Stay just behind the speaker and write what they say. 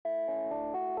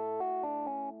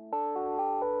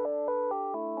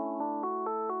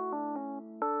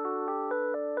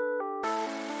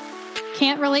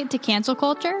Can't relate to cancel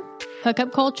culture,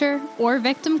 hookup culture, or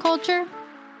victim culture?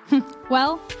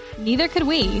 Well, neither could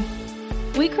we.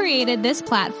 We created this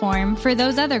platform for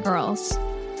those other girls.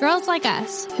 Girls like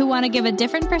us who want to give a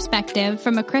different perspective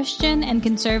from a Christian and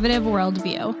conservative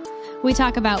worldview. We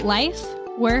talk about life,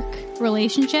 work,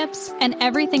 relationships, and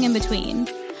everything in between.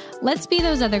 Let's be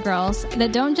those other girls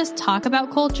that don't just talk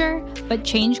about culture, but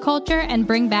change culture and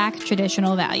bring back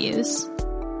traditional values.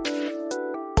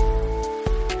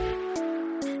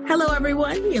 Hello,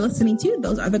 everyone. You're listening to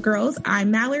Those Other Girls. I'm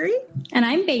Mallory. And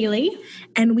I'm Bailey.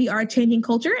 And we are changing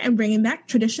culture and bringing back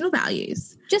traditional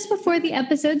values. Just before the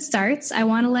episode starts, I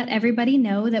want to let everybody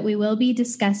know that we will be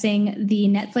discussing the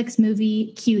Netflix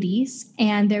movie Cuties,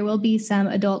 and there will be some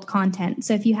adult content.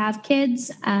 So if you have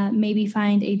kids, maybe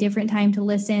find a different time to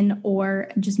listen, or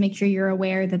just make sure you're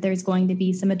aware that there's going to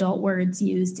be some adult words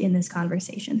used in this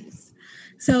conversation.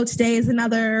 So today is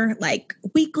another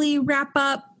weekly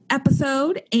wrap-up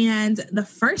episode, and the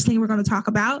first thing we're going to talk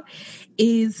about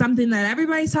is something that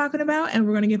everybody's talking about, and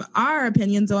we're going to give our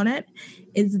opinions on it,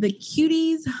 is the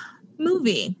Cuties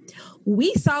movie.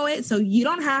 We saw it, so you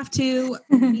don't have to.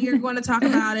 We're going to talk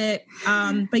about it.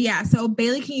 But yeah, so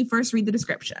Bailey, can you first read the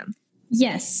description?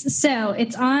 Yes. So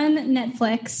it's on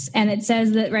Netflix, and it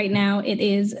says that right now it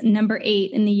is number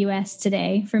 8 in the U.S.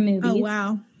 today for movies. Oh,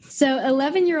 wow. So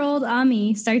 11-year-old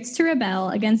Ami starts to rebel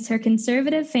against her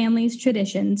conservative family's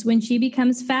traditions when she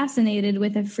becomes fascinated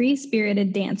with a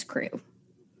free-spirited dance crew.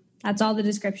 That's all the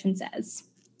description says.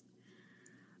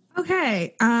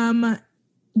 Okay.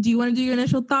 Do you want to do your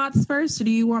initial thoughts first, or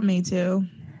do you want me to?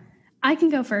 I can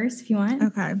go first if you want.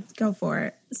 Okay, go for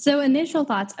it. So initial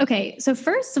thoughts. Okay, so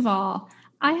first of all,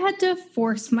 I had to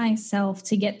force myself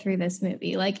to get through this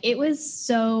movie. It was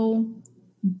so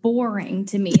boring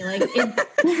to me.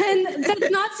 And that's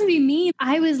not to be mean.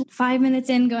 I was 5 minutes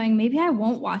in going, maybe I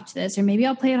won't watch this, or maybe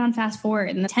I'll play it on fast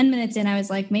forward. And 10 minutes in, I was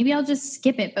like, maybe I'll just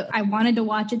skip it. But I wanted to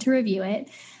watch it to review it.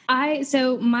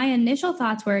 So my initial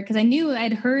thoughts were, because I knew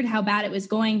I'd heard how bad it was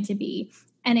going to be,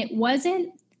 and it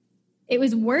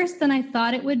was worse than I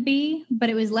thought it would be, but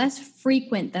it was less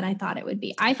frequent than I thought it would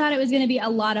be. I thought it was going to be a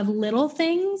lot of little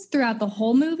things throughout the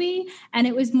whole movie, and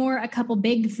it was more a couple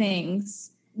big things.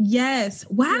 Yes.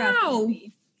 Wow.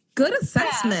 Good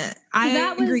assessment.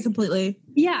 Yeah. I agree completely.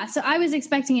 Yeah. So I was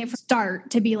expecting it from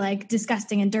start to be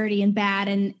disgusting and dirty and bad.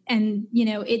 And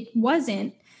it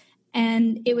wasn't.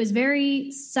 And it was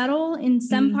very subtle in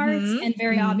some parts and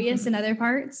very obvious in other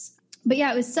parts. But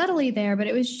yeah, it was subtly there, but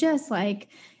it was just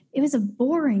it was a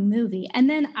boring movie. And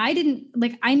then I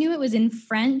knew it was in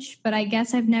French, but I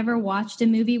guess I've never watched a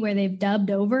movie where they've dubbed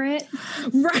over it.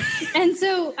 Right. And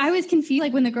so I was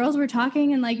confused, when the girls were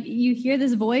talking and you hear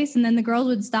this voice and then the girls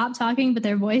would stop talking, but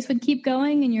their voice would keep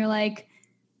going. And you're like,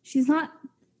 she's not.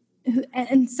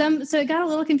 So it got a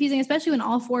little confusing, especially when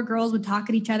all 4 girls would talk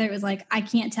at each other. It was I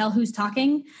can't tell who's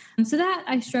talking. So that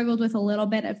I struggled with a little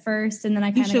bit at first, and then I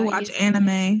kind of. You should watch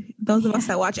anime. Those of us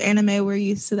that watch anime, we're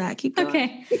used to that. Keep going.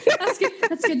 Okay, that's good.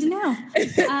 That's good to know.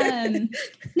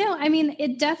 No, I mean,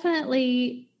 it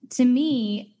definitely, to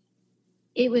me,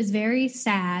 it was very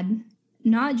sad.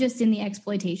 Not just in the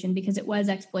exploitation, because it was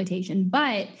exploitation,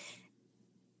 but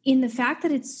in the fact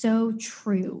that it's so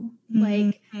true.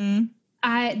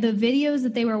 The videos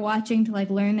that they were watching to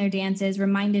learn their dances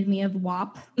reminded me of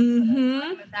WAP.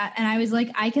 And I was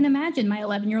I can imagine my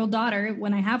 11-year-old daughter,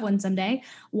 when I have one someday,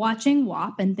 watching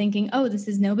WAP and thinking, oh, this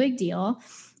is no big deal.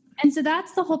 And so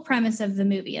that's the whole premise of the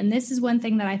movie. And this is one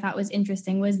thing that I thought was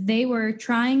interesting, was they were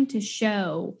trying to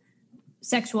show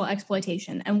sexual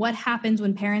exploitation and what happens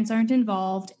when parents aren't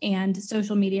involved and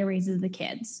social media raises the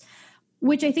kids,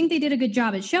 which I think they did a good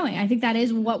job at showing. I think that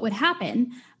is what would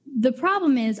happen. The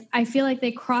problem is, I feel like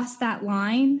they crossed that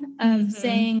line of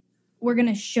saying, we're going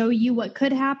to show you what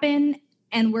could happen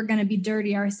and we're going to be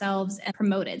dirty ourselves and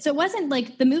promote it. So it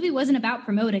wasn't the movie wasn't about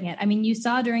promoting it. I mean, you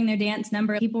saw during their dance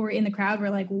number, people were in the crowd were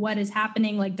what is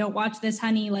happening? Don't watch this,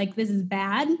 honey. This is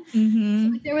bad.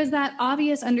 So there was that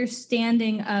obvious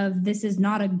understanding of this is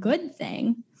not a good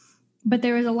thing, but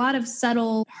there was a lot of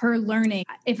subtle her learning.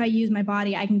 If I use my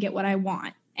body, I can get what I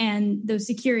want. And those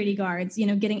security guards,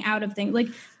 getting out of things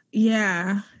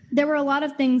yeah. There were a lot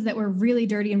of things that were really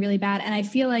dirty and really bad. And I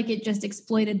feel like it just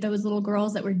exploited those little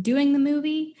girls that were doing the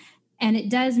movie. And it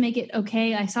does make it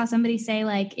okay. I saw somebody say,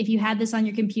 if you had this on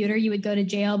your computer, you would go to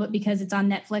jail, but because it's on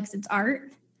Netflix, it's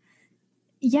art.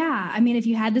 Yeah. I mean, if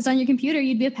you had this on your computer,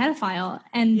 you'd be a pedophile.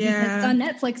 And because it's on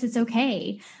Netflix, it's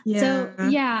okay. Yeah. So,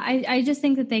 yeah, I just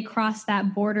think that they crossed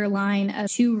that borderline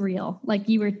of too real.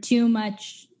 You were too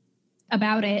much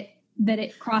about it, that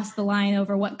it crossed the line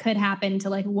over what could happen to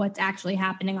what's actually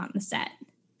happening on the set.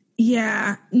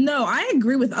 Yeah, no, I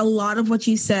agree with a lot of what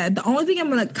you said. The only thing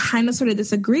I'm going to kind of sort of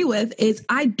disagree with is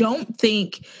I don't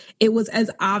think it was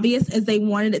as obvious as they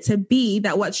wanted it to be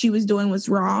that what she was doing was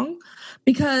wrong.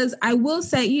 Because I will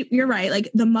say, you're right, like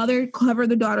the mother covered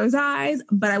the daughter's eyes,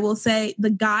 but I will say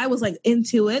the guy was like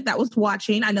into it, that was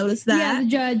watching. I noticed that. Yeah, the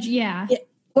judge, yeah.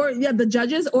 The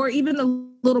judges, or even the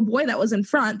little boy that was in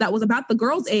front that was about the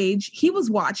girl's age, he was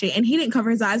watching and he didn't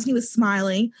cover his eyes. He was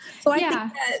smiling. So I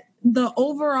think that the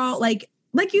overall, like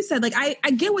you said, like I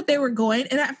get what they were going.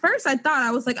 And at first I thought, I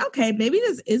was like, okay, maybe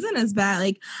this isn't as bad.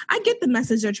 Like I get the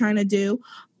message they're trying to do,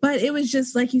 but it was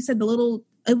just, like you said,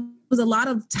 it was a lot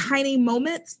of tiny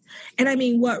moments. And I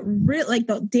mean, like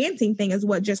the dancing thing is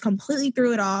what just completely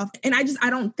threw it off. And I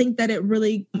don't think that it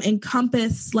really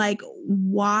encompassed like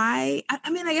why. I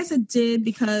mean, I guess it did,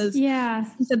 because he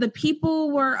said the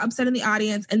people were upset in the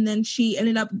audience, and then she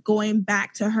ended up going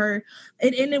back to her.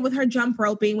 It ended with her jump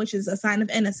roping, which is a sign of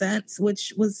innocence,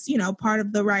 which was, part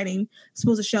of the writing,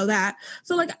 supposed to show that.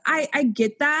 So like, I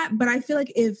get that, but I feel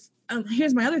like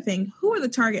here's my other thing. Who are the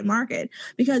target market?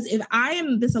 Because if I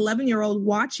am this 11-year-old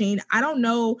watching, I don't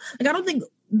know. Like, I don't think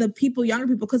the younger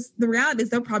people, because the reality is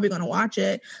they're probably going to watch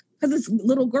it because it's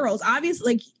little girls.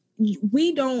 Obviously, like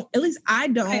we don't, at least I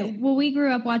don't. Right. Well, we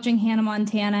grew up watching Hannah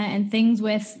Montana and things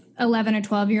with 11 or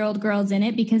 12-year-old girls in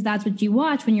it, because that's what you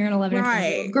watch when you're an 11 or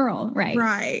 12-year-old girl. Right.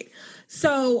 Right.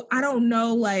 So I don't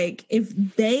know, like, if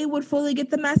they would fully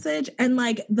get the message, and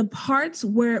like the parts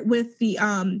where with the,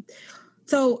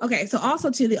 So also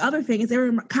too, the other thing is they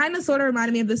were kind of sort of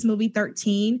reminded me of this movie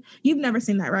 13. You've never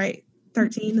seen that, right?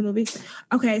 13, the movie.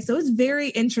 Okay, so it's very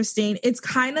interesting. It's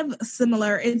kind of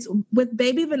similar. It's with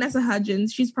baby Vanessa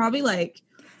Hudgens. She's probably like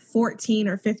 14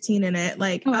 or 15 in it.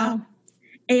 Like, wow.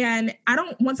 And I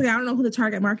don't know who the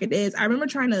target market is. I remember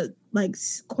trying to like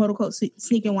quote unquote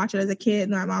sneak and watch it as a kid,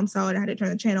 and my mom saw it. I had to turn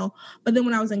the channel. But then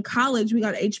when I was in college, we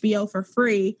got HBO for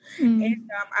free, and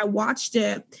I watched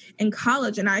it in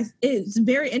college. And it's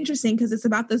very interesting because it's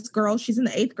about this girl. She's in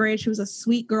the 8th grade. She was a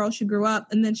sweet girl. She grew up,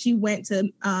 and then she went to.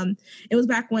 It was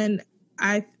back when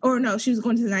she was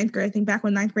going to the 9th grade. I think back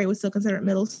when 9th grade was still considered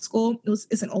middle school.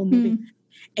 It's an old movie.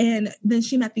 And then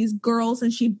she met these girls,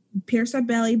 and she pierced her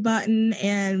belly button,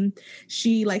 and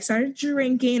she like started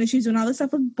drinking, and she was doing all this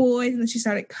stuff with boys, and then she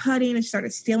started cutting, and she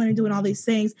started stealing and doing all these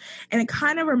things. And it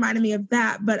kind of reminded me of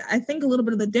that. But I think a little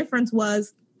bit of the difference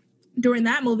was during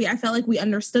that movie, I felt like we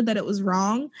understood that it was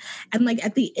wrong. And like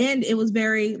at the end, it was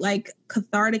very like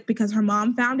cathartic because her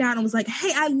mom found out and was like,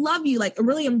 hey, I love you. Like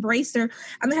really embraced her.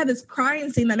 And they had this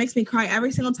crying scene that makes me cry every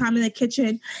single time in the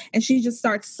kitchen. And she just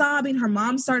starts sobbing. Her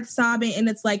mom starts sobbing. And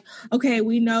it's like, okay,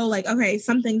 we know like, okay,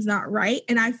 something's not right.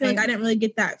 And I feel like I didn't really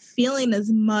get that feeling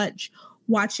as much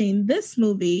watching this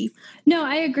movie. No,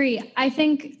 I agree. I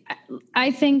think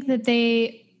that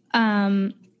they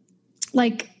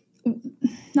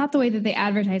not the way that they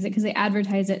advertise it, because they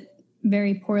advertise it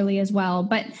very poorly as well.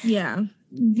 But yeah,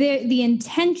 the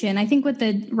intention, I think what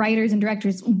the writers and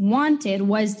directors wanted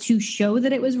was to show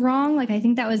that it was wrong. Like, I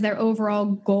think that was their overall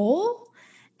goal.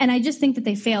 And I just think that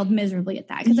they failed miserably at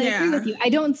that. Because I agree with you. I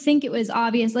don't think it was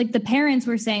obvious. Like the parents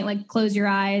were saying, like, close your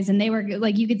eyes. And they were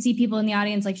like, you could see people in the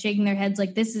audience, like shaking their heads,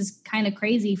 like, this is kind of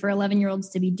crazy for 11-year-olds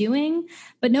to be doing.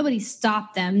 But nobody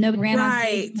stopped them. Nobody ran on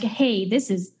stage, hey, this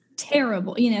is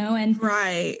terrible, and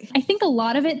right. I think a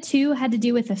lot of it too had to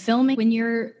do with the filming. When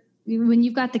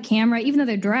you've got the camera, even though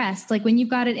they're dressed, like when you've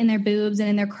got it in their boobs and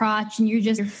in their crotch, and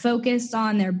you're focused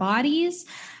on their bodies,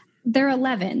 they're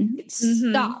 11.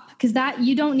 Stop, because that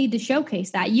you don't need to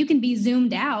showcase that. You can be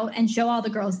zoomed out and show all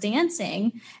the girls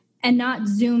dancing and not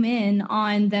zoom in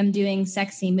on them doing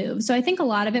sexy moves. So I think a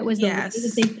lot of it was the way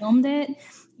that they filmed it.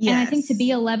 Yes. And I think to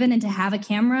be 11 and to have a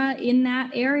camera in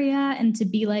that area and to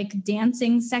be like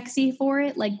dancing sexy for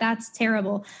it, like that's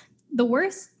terrible. The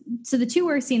 2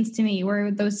 worst scenes to me were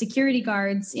those security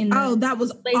guards in the that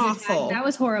was awful. That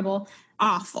was horrible.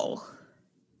 Awful.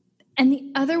 And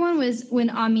the other one was when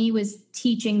Ami was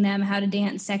teaching them how to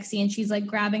dance sexy, and she's like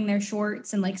grabbing their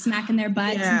shorts and like smacking their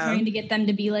butts and trying to get them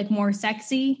to be like more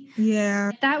sexy.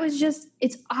 Yeah. That was just,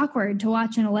 it's awkward to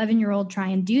watch an 11-year-old try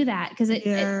and do that. Because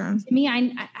to me,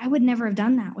 I would never have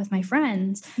done that with my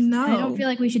friends. No. I don't feel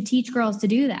like we should teach girls to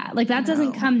do that. Like that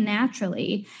doesn't come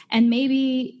naturally. And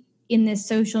maybe in this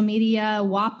social media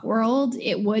WAP world,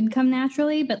 it would come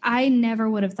naturally, but I never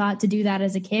would have thought to do that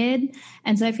as a kid.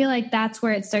 And so I feel like that's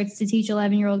where it starts to teach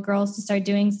 11-year-old girls to start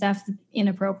doing stuff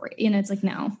inappropriate. It's like,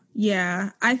 no. Yeah.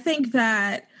 I think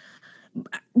that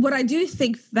what I do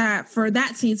think that for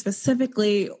that scene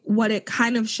specifically, what it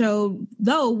kind of showed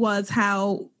though was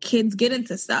how kids get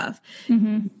into stuff.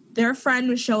 their friend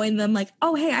was showing them like,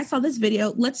 oh, hey, I saw this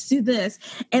video. Let's do this.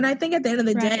 And I think at the end of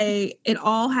the day, it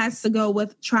all has to go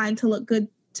with trying to look good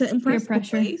to impress the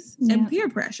place and peer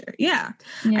pressure. Yeah.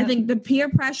 I think the peer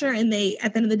pressure, and they,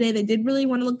 at the end of the day, they did really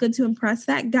want to look good to impress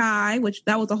that guy, which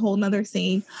that was a whole nother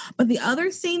scene. But the other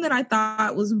scene that I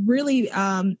thought was really,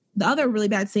 the other really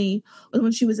bad scene was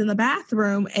when she was in the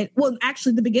bathroom. And well,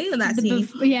 actually the beginning of that scene.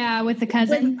 With the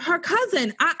cousin. With her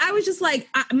cousin. I was just like,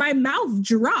 my mouth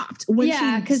dropped when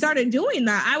she started doing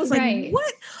that. I was like,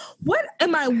 what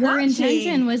am I watching? Her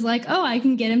intention was like, oh, I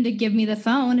can get him to give me the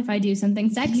phone if I do something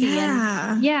sexy.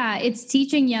 Yeah. And it's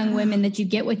teaching young women that you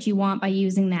get what you want by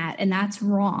using that. And that's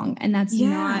wrong. And that's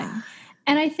not.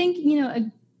 And I think,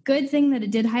 a good thing that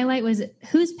it did highlight was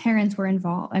whose parents were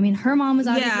involved. I mean, her mom was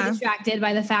obviously distracted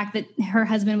by the fact that her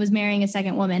husband was marrying a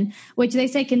second woman, which they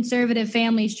say conservative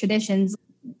families, traditions.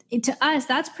 To us,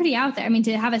 that's pretty out there. I mean,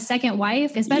 to have a second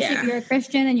wife, especially if you're a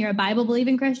Christian and you're a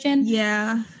Bible-believing Christian.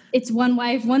 Yeah. It's one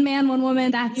wife, one man, one woman.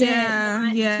 That's it.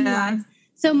 Yeah.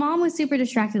 So mom was super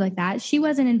distracted like that. She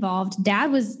wasn't involved.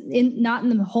 Dad was not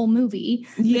in the whole movie.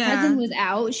 The cousin was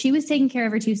out. She was taking care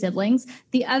of her two siblings.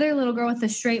 The other little girl with the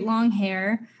straight long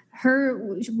hair,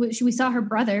 we saw her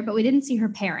brother, but we didn't see her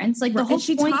parents. Like the whole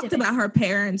she point talked about her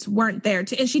parents weren't there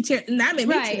too, and that made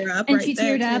me tear up. And she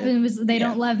teared up and was they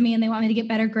don't love me and they want me to get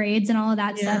better grades and all of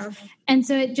that stuff. And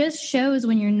so it just shows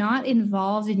when you're not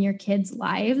involved in your kids'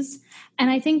 lives.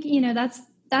 And I think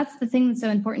that's the thing that's so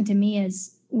important to me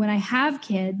is when I have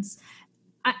kids.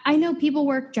 I know people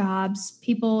work jobs,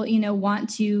 people, want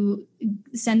to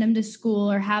send them to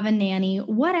school or have a nanny,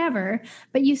 whatever,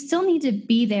 but you still need to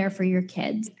be there for your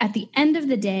kids. At the end of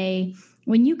the day,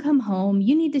 when you come home,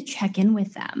 you need to check in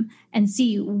with them and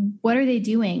see what are they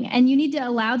doing. And you need to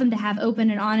allow them to have open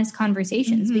and honest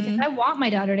conversations because I want my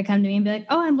daughter to come to me and be like,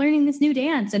 oh, I'm learning this new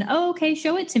dance. And, oh, okay,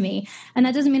 show it to me. And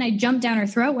that doesn't mean I jump down her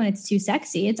throat when it's too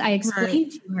sexy. I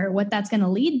explain to her what that's going to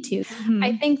lead to.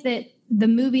 I think that the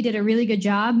movie did a really good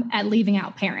job at leaving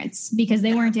out parents because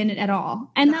they weren't in it at all.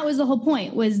 And that was the whole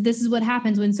point was this is what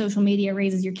happens when social media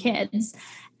raises your kids.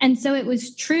 And so it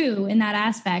was true in that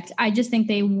aspect. I just think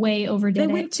they way overdid it.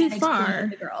 They went too far.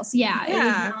 The girls.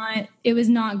 It was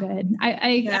not good.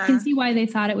 I can see why they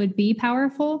thought it would be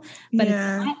powerful, but it's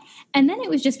not. And then it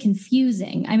was just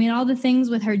confusing. I mean, all the things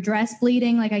with her dress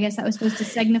bleeding, like I guess that was supposed to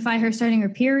signify her starting her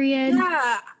period.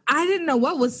 Yeah. I didn't know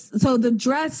what was, so the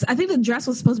dress, I think the dress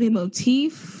was supposed to be a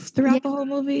motif throughout the whole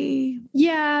movie.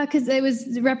 Yeah, because it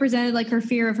was represented like her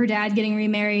fear of her dad getting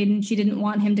remarried and she didn't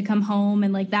want him to come home.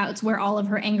 And like that's where all of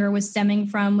her anger was stemming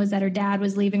from was that her dad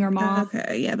was leaving her mom.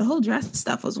 Okay, yeah, the whole dress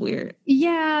stuff was weird.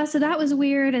 Yeah, so that was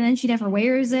weird. And then she never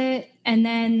wears it. And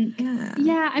then,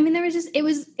 I mean, there was just, it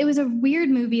was a weird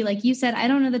movie. Like you said, I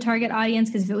don't know the target audience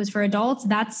because if it was for adults,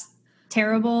 that's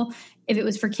terrible. If it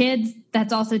was for kids,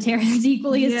 that's also it's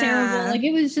equally as terrible. Like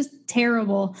it was just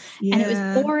terrible and it was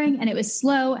boring and it was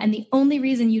slow. And the only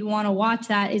reason you'd want to watch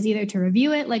that is either to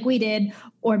review it like we did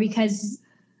or because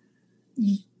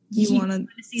you want to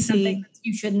see something that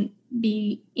you shouldn't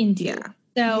be into.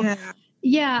 I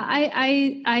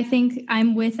think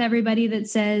I'm with everybody that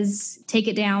says take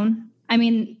it down. I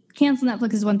mean, cancel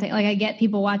Netflix is one thing. Like I get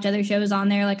people watch other shows on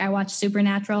there. Like I watch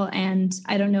Supernatural and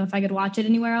I don't know if I could watch it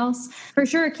anywhere else. For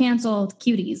sure, cancel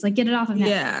Cuties. Like get it off of Netflix.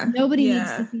 Yeah. Nobody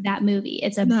needs to see that movie.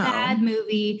 It's a bad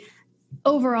movie.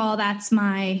 Overall, that's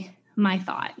my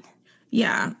thought.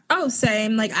 Yeah. Oh,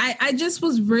 same. Like I just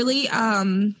was really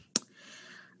I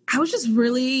was just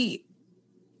really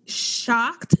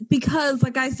shocked because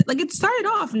like I said, like it started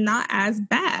off not as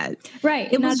bad. Right.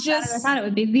 It was just I thought it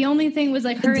would be. The only thing was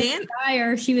like her and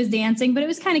Dyer, she was dancing, but it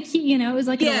was kind of cute, it was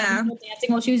like dancing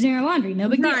while she was doing her laundry. No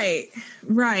big deal.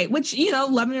 Right. Which,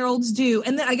 11-year-olds do.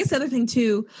 And then I guess the other thing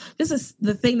too, this is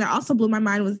the thing that also blew my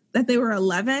mind was that they were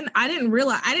 11. I didn't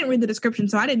read the description,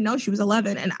 so I didn't know she was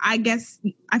 11. And I guess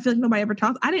I feel like nobody ever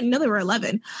talked. I didn't know they were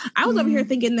 11. I was over here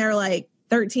thinking they're like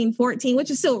 13, 14, which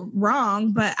is still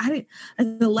wrong, but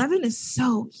 11 is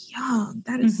so young.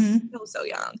 That is so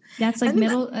young. That's like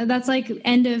that's like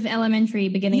end of elementary,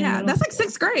 beginning. Yeah, that's like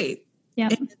 6th grade. Yeah.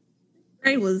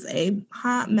 Grade was a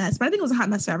hot mess, but I think it was a hot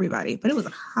mess for everybody, but it was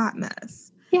a hot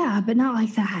mess. Yeah, but not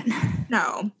like that.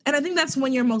 No. And I think that's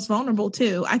when you're most vulnerable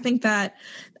too. I think that,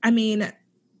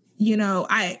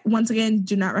 I once again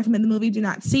do not recommend the movie, do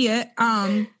not see it.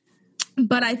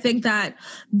 But I think that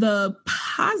the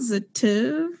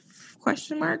positive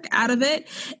out of it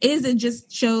is it just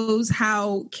shows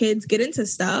how kids get into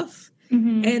stuff.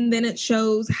 And then it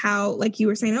shows how, like you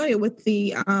were saying earlier, with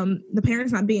the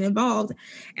parents not being involved.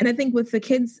 And I think with the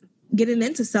kids getting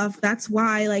into stuff. That's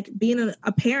why like being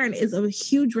a parent is a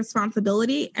huge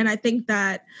responsibility. And I think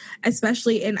that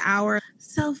especially in our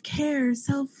self-care,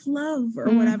 self-love or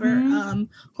whatever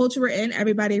culture we're in,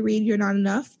 everybody read You're Not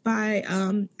Enough by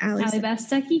Allie Beth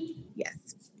Stuckey. Yes,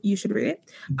 you should read it.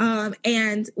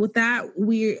 And with that,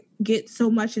 we get so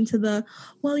much into the,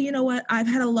 well, you know what? I've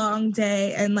had a long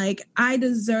day and like I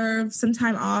deserve some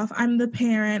time off. I'm the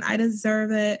parent. I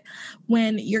deserve it.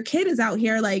 When your kid is out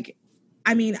here, like,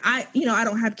 I mean, I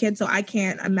don't have kids, so I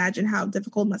can't imagine how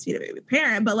difficult it must be to be a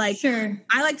parent. But like, sure.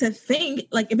 I like to think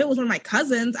like if it was one of my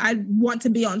cousins, I'd want to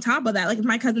be on top of that. Like if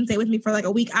my cousin stayed with me for like a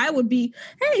week, I would be,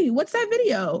 hey, what's that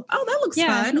video? Oh, that looks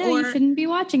fun. No, you shouldn't be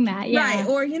watching that. Yeah. Right.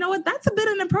 Or you know what? That's a bit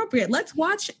inappropriate. Let's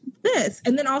watch this.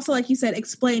 And then also, like you said,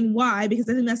 explain why, because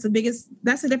I think that's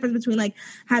the difference between like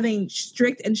having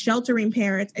strict and sheltering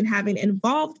parents and having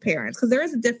involved parents, because there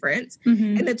is a difference.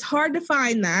 And it's hard to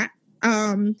find that.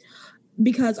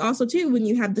 Because also too, when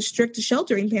you have the strict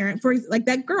sheltering parent, for like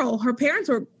that girl, her parents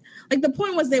were like, the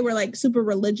point was they were like super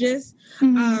religious.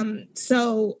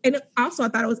 So, and also I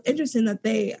thought it was interesting that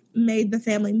they made the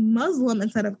family Muslim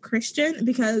instead of Christian,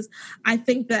 because I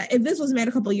think that if this was made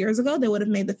a couple of years ago, they would have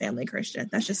made the family Christian.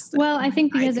 That's just, well, I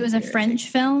think because it was a French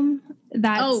film,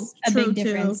 that's a big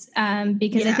difference.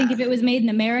 Because I think if it was made in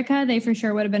America, they for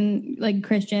sure would have been like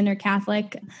Christian or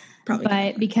Catholic. Probably but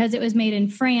not. Because it was made in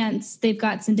France, they've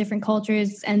got some different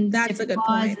cultures and that's different a good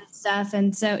laws point. And stuff.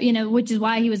 And so, which is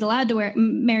why he was allowed to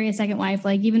marry a second wife.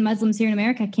 Like even Muslims here in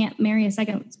America can't marry a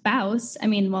second spouse. I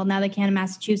mean, well, now they can in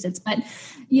Massachusetts, but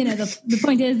the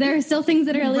point is there are still things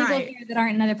that are illegal here that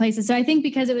aren't in other places. So I think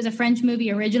because it was a French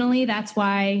movie originally, that's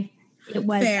why it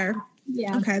was fair.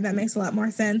 Yeah. Okay, that makes a lot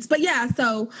more sense. But yeah,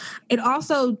 so it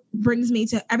also brings me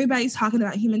to everybody's talking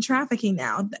about human trafficking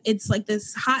now. It's like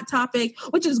this hot topic,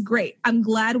 which is great. I'm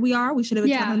glad we are. We should have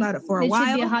been talking about it for a while. It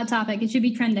should be a hot topic. It should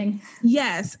be trending.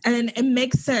 Yes, and it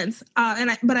makes sense.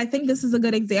 But I think this is a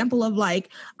good example of like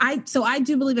I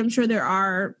do believe, I'm sure there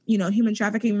are human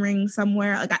trafficking rings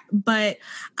somewhere. But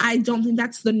I don't think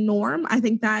that's the norm. I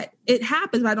think that it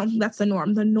happens, but I don't think that's the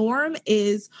norm. The norm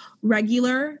is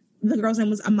regular. The girl's name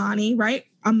was Amani, right?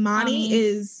 Omni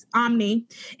is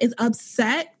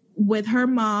upset with her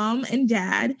mom and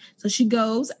dad. So she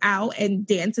goes out and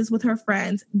dances with her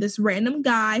friends. This random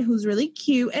guy who's really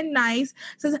cute and nice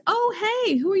says, oh,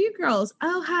 hey, who are you girls?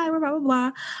 Oh, hi, blah, blah,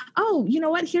 blah. Oh, you know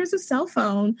what? Here's a cell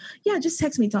phone. Yeah, just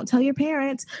text me. Don't tell your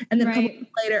parents. And then a couple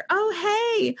minutes later,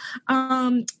 oh,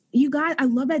 hey, you guys, I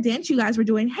love that dance you guys were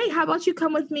doing. Hey, how about you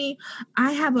come with me?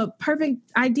 I have a perfect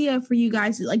idea for you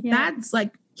guys. Like that's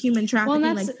like human trafficking.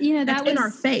 Well, that's, that's in our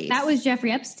face. That was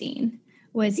Jeffrey Epstein.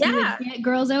 He would get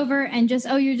girls over and just,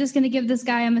 you're just going to give this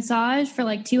guy a massage for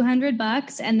like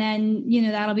 $200 and then,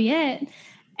 that'll be it.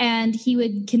 And he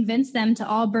would convince them to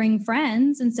all bring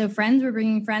friends. And so friends were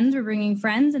bringing friends,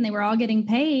 and they were all getting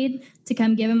paid to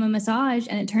come give him a massage.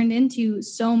 And it turned into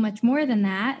so much more than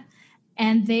that.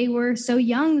 And they were so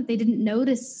young that they didn't know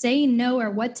to say no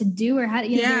or what to do or how to,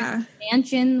 they're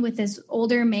mansion with this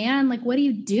older man. Like, what do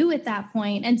you do at that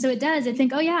point? And so it does. I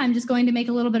think, I'm just going to make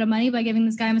a little bit of money by giving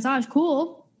this guy a massage.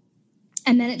 Cool.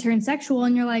 And then it turns sexual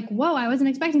and you're like, whoa, I wasn't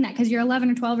expecting that because you're 11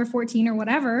 or 12 or 14 or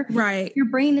whatever. Right. Your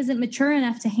brain isn't mature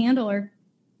enough to handle or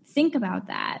think about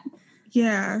that.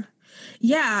 Yeah.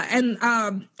 Yeah,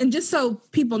 and just so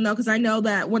people know, because I know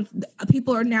that when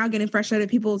people are now getting frustrated,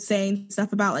 people saying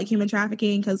stuff about like human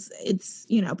trafficking because it's,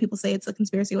 people say it's a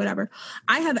conspiracy or whatever.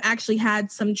 I have actually had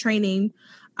some training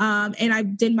and I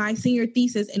did my senior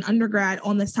thesis in undergrad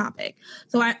on this topic.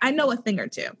 So I know a thing or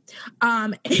two.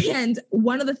 And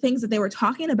one of the things that they were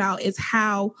talking about is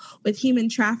how with human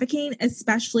trafficking,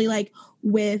 especially like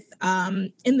with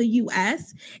in the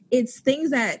US, it's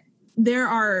things that there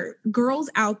are girls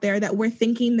out there that we're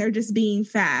thinking they're just being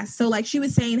fast. So like she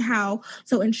was saying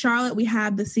so in Charlotte, we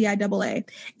have the CIAA,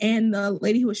 and the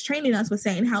lady who was training us was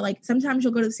saying how like sometimes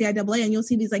you'll go to the CIAA and you'll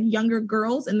see these like younger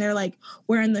girls and they're like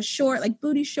wearing the short, like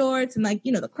booty shorts and like,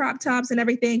 the crop tops and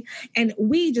everything. And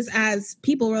we just as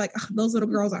people were like, those little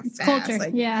girls are fast. Culture.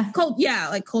 Like,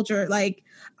 like culture, like,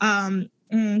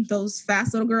 those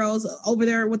fast little girls over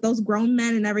there with those grown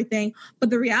men and everything. But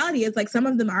the reality is like some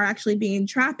of them are actually being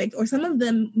trafficked, or some of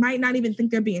them might not even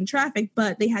think they're being trafficked,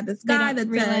 but they had this guy that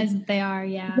realize that they are.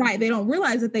 Yeah. Right. They don't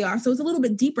realize that they are. So it's a little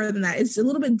bit deeper than that. It's a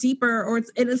little bit deeper, or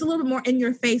it's a little bit more in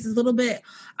your face. It's a little bit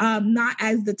not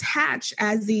as detached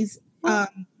as these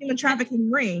human trafficking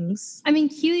rings. I mean,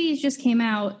 Cuties just came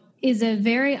out is a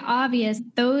very obvious,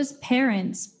 those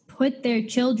parents put their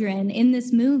children in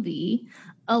this movie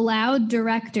allowed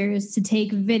directors to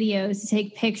take videos, to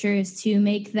take pictures, to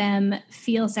make them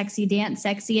feel sexy, dance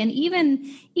sexy. And even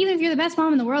if you're the best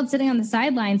mom in the world sitting on the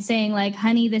sidelines saying like,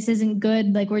 honey, this isn't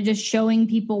good. Like, we're just showing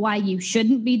people why you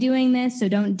shouldn't be doing this. So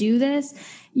don't do this.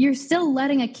 You're still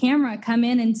letting a camera come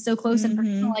in and so close and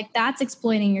personal. Like, that's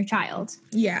exploiting your child.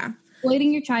 Yeah.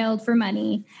 Exploiting your child for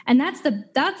money. And that's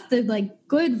the like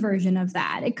good version of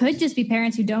that. It could just be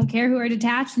parents who don't care, who are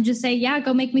detached and just say, yeah,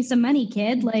 go make me some money,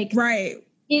 kid. Like, right.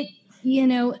 It,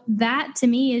 that to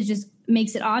me is just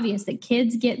makes it obvious that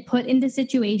kids get put into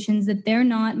situations that they're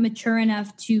not mature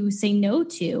enough to say no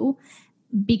to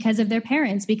because of their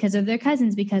parents, because of their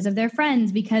cousins, because of their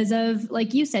friends, because of,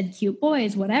 like you said, cute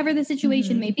boys, whatever the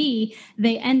situation may be.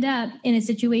 They end up in a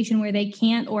situation where they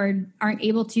can't or aren't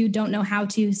able to, don't know how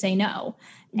to say no.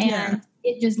 And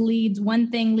it just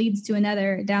one thing leads to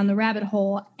another down the rabbit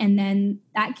hole. And then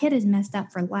that kid is messed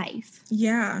up for life.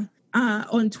 Yeah.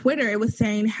 On Twitter, it was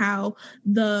saying how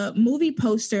the movie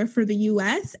poster for the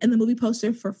US and the movie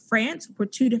poster for France were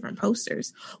two different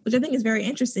posters, which I think is very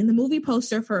interesting. The movie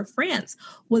poster for France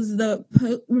was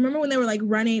remember when they were like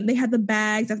running, they had the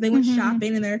bags after they went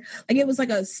shopping and they're like, it was like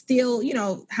a steel, you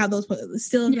know, how those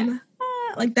still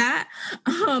like that.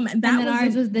 And then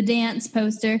ours was the dance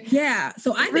poster. Yeah.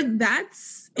 So I think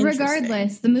that's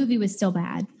regardless, the movie was still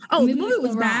bad. Oh, the movie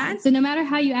was bad. So no matter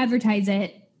how you advertise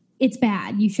it, it's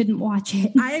bad. You shouldn't watch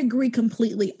it. I agree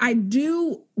completely. I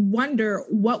do wonder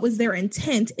what was their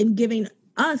intent in giving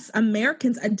us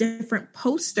Americans a different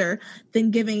poster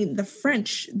than giving the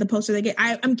French the poster they get.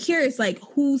 I'm curious, like,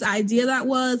 whose idea that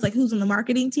was, like, who's on the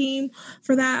marketing team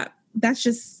for that. That's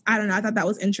just, I don't know. I thought that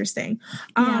was interesting.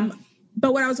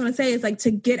 But what I was going to say is, like, to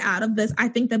get out of this, I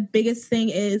think the biggest thing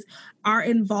is our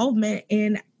involvement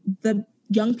in the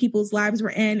young people's lives we're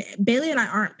in. Bailey and I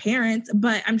aren't parents,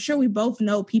 but I'm sure we both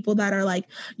know people that are like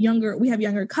younger. We have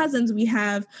younger cousins. We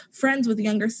have friends with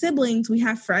younger siblings. We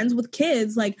have friends with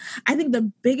kids. Like, I think the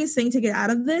biggest thing to get out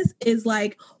of this is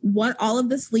like what all of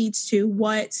this leads to,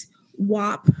 what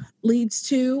WAP leads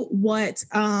to, what,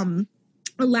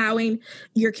 allowing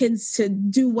your kids to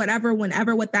do whatever,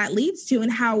 whenever, what that leads to,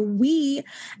 and how we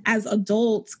as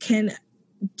adults can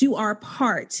do our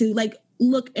part to like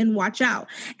look and watch out.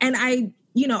 And I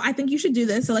think you should do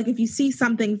this. So like, if you see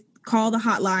something, call the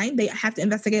hotline. They have to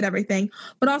investigate everything.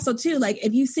 But also too, like,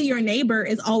 if you see your neighbor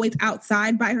is always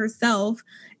outside by herself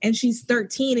and she's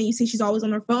 13 and you see she's always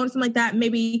on her phone, something like that,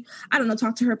 maybe, I don't know,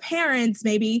 talk to her parents,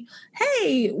 maybe,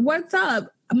 hey, what's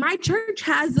up? My church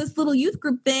has this little youth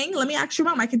group thing. Let me ask your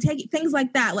mom. I can take it. Things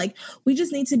like that. Like, we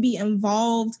just need to be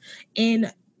involved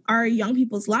in our young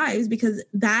people's lives because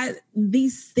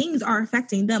these things are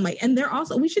affecting them. Like, and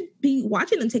we should be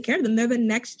watching them take care of them. They're the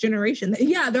next generation.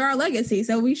 Yeah, they're our legacy.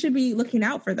 So we should be looking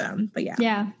out for them. But yeah.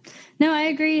 Yeah. No, I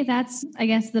agree. That's, I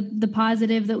guess, the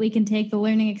positive that we can take, the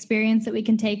learning experience that we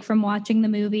can take from watching the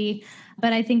movie.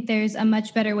 But I think there's a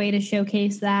much better way to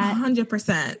showcase that.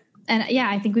 100%. And yeah,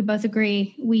 I think we both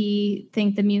agree. We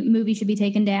think the movie should be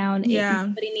taken down. Yeah.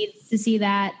 Everybody needs to see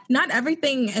that. Not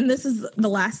everything, and this is the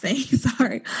last thing,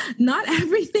 sorry. Not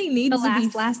everything needs to be...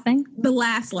 last thing? The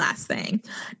last thing.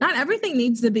 Not everything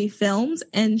needs to be filmed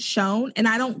and shown, and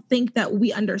I don't think that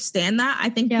we understand that. I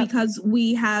think because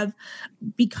we have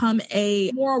become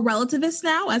a more relativist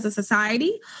now as a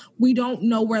society, we don't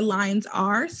know where lines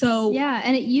are. So yeah,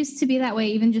 and it used to be that way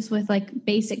even just with like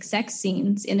basic sex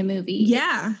scenes in a movie.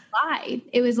 Yeah.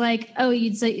 It was like, oh,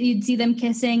 you'd see them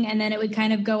kissing and then it would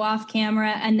kind of go off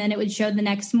camera and then it would show the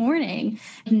next morning.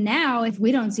 And now if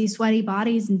we don't see sweaty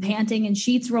bodies and panting and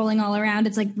sheets rolling all around,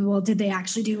 it's like, well, did they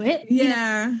actually do it?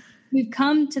 Yeah. You know, we've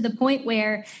come to the point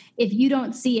where if you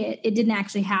don't see it, it didn't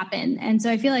actually happen. And so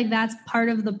I feel like that's part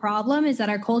of the problem is that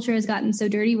our culture has gotten so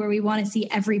dirty where we want to see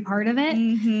every part of it.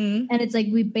 Mm-hmm. And it's like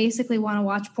we basically want to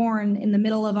watch porn in the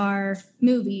middle of our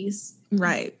movies.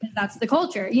 Right. That's the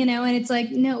culture, and it's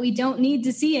like, no, we don't need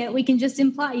to see it. We can just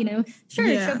imply, sure,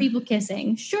 show people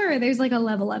kissing. Sure, there's like a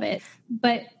level of it.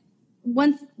 But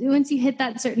once you hit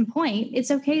that certain point,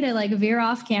 it's okay to like veer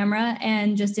off camera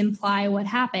and just imply what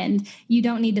happened. You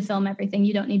don't need to film everything.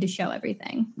 You don't need to show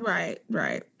everything. Right.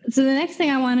 So the next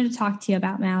thing I wanted to talk to you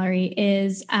about, Mallory,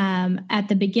 is at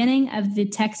the beginning of the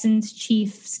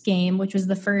Texans-Chiefs game, which was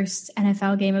the first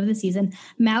NFL game of the season.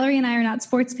 Mallory and I are not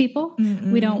sports people.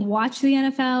 Mm-mm. We don't watch the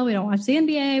NFL. We don't watch the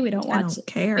NBA. We don't watch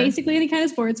basically any kind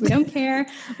of sports. We don't care.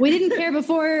 We didn't care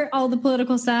before all the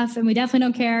political stuff, and we definitely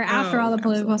don't care after all the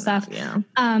political stuff. Yeah.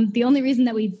 The only reason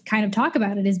that we kind of talk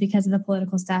about it is because of the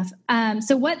political stuff.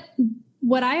 So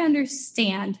what I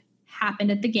understand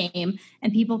happened at the game.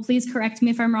 And people, please correct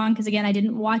me if I'm wrong, because again, I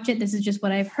didn't watch it. This is just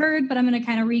what I've heard, but I'm going to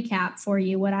kind of recap for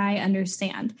you what I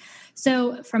understand.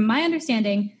 So from my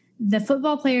understanding, the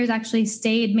football players actually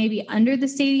stayed maybe under the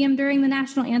stadium during the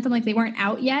national anthem, like they weren't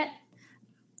out yet,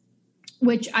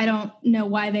 which I don't know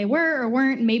why they were or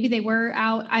weren't. Maybe they were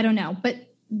out. I don't know. But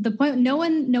the point, no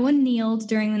one kneeled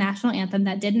during the national anthem.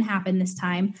 That didn't happen this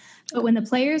time. But when the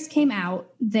players came out,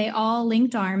 they all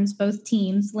linked arms, both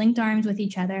teams linked arms with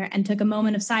each other and took a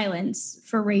moment of silence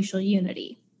for racial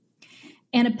unity.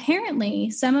 And apparently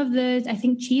some of the, I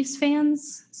think, Chiefs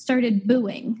fans started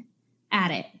booing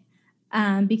at it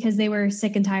because they were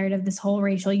sick and tired of this whole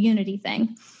racial unity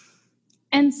thing.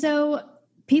 And so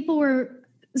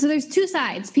there's two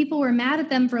sides. People were mad at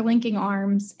them for linking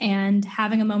arms and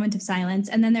having a moment of silence.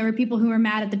 And then there were people who were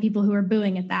mad at the people who were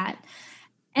booing at that.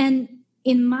 And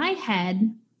in my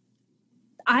head,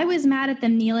 I was mad at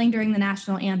them kneeling during the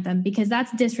national anthem because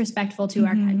that's disrespectful to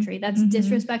our country. That's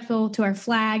disrespectful to our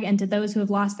flag and to those who have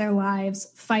lost their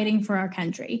lives fighting for our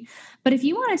country. But if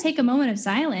you want to take a moment of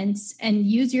silence and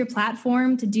use your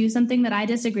platform to do something that I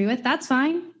disagree with, that's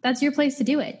fine. That's your place to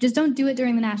do it. Just don't do it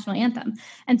during the national anthem.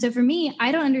 And so for me,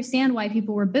 I don't understand why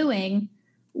people were booing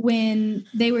when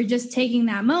they were just taking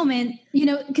that moment,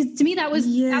 because to me that was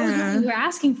what we were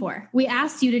asking for. We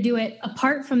asked you to do it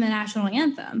apart from the national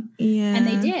anthem, and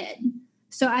they did.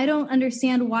 So I don't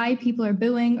understand why people are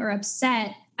booing or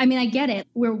upset. I mean, I get it.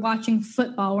 We're watching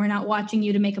football. We're not watching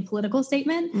you to make a political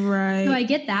statement. Right. So I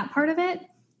get that part of it.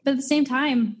 But at the same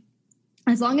time,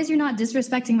 as long as you're not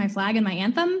disrespecting my flag and my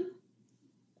anthem,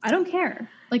 I don't care.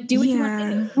 Like, do what you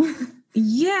want to do.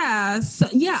 Yeah. So,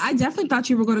 I definitely thought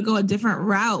you were going to go a different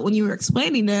route when you were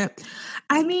explaining it.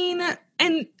 I mean,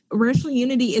 and racial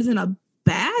unity isn't a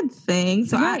bad thing.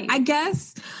 So right. I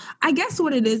guess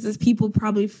what it is people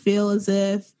probably feel as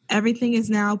if everything is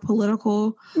now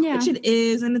political, which it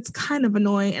is. And it's kind of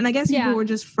annoying. And I guess people were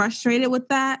just frustrated with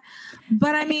that.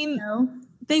 But I mean,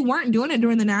 they weren't doing it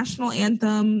during the national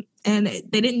anthem and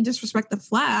they didn't disrespect the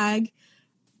flag.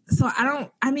 So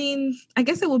I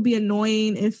guess it would be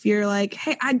annoying if you're like,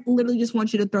 hey, I literally just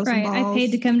want you to throw some balls. I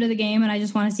paid to come to the game and I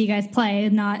just want to see you guys play,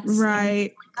 not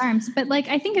right arms. But like,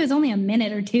 I think it was only a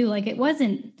minute or two. Like it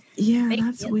wasn't. Yeah,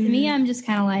 that's weird. To me, I'm just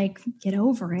kind of like, get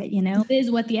over it. It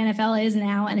is what the NFL is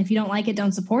now. And if you don't like it,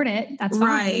 don't support it. That's fine.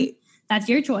 Right. That's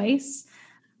your choice.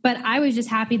 But I was just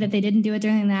happy that they didn't do it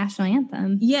during the national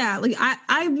anthem. Yeah, like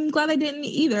I'm glad they didn't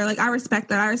either. Like I respect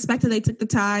that. I respect that they took the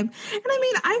time. And I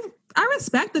mean, I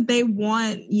respect that they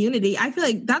want unity. I feel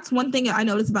like that's one thing I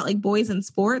notice about like boys in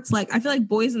sports. Like I feel like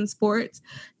boys in sports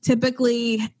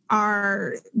typically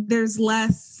there's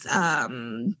less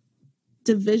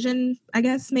division, I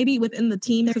guess, maybe within the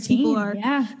team.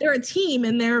 They're a team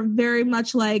and they're very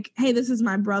much like, hey, this is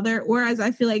my brother. Whereas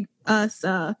I feel like us,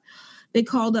 they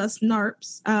called us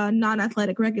NARPs,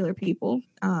 non-athletic regular people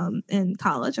in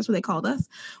college. That's what they called us.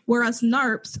 Whereas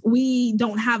NARPs, we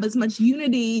don't have as much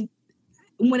unity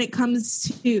when it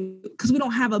comes to, because we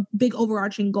don't have a big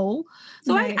overarching goal.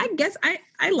 So right. I guess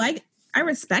I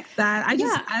respect that.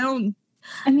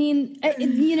 I mean,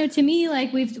 to me,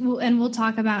 like we'll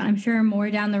talk about, I'm sure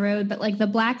more down the road, but like the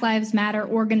Black Lives Matter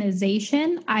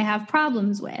organization, I have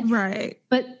problems with. Right.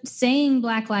 But saying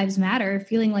Black Lives Matter,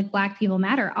 feeling like Black people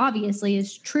matter, obviously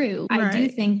is true. Right. I do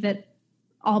think that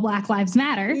all Black lives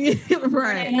matter.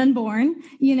 Right. And unborn,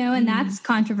 and that's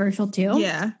controversial too.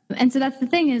 Yeah. And so that's the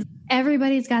thing is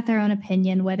everybody's got their own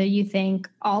opinion, whether you think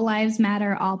all lives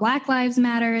matter, all Black lives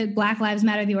matter, Black Lives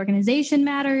Matter, the organization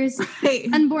matters, right.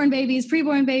 Unborn babies,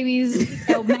 preborn babies,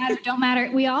 matter, don't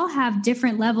matter. We all have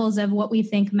different levels of what we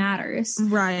think matters.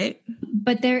 Right.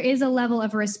 But there is a level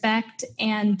of respect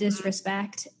and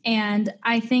disrespect. And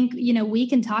I think, we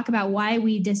can talk about why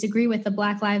we disagree with the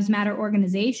Black Lives Matter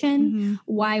organization,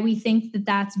 why we think that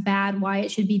that's bad, why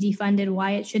it should be defunded,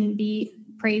 why it shouldn't be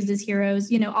praised as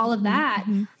heroes, all of that.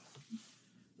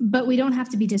 But we don't have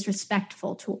to be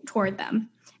disrespectful toward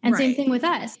them. And same thing with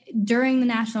us. During the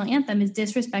national anthem is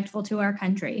disrespectful to our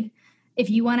country. If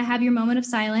you want to have your moment of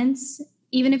silence,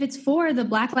 even if it's for the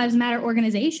Black Lives Matter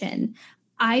organization,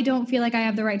 I don't feel like I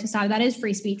have the right to stop. That is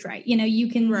free speech, right? You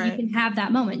can have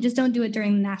that moment. Just don't do it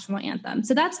during the national anthem.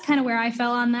 So that's kind of where I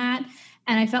fell on that.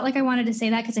 And I felt like I wanted to say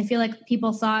that because I feel like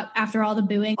people thought after all the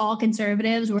booing, all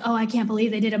conservatives were, oh, I can't believe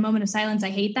they did a moment of silence.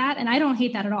 I hate that. And I don't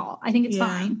hate that at all. I think it's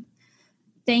fine.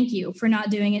 Thank you for not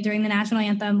doing it during the national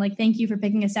anthem. Like, thank you for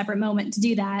picking a separate moment to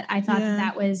do that. I thought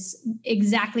that was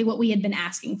exactly what we had been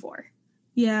asking for.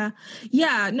 Yeah.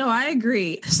 Yeah. No, I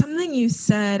agree. Something you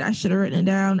said, I should have written it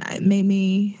down. It made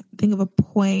me think of a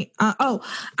point.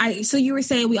 So you were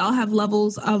saying we all have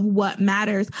levels of what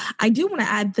matters. I do want to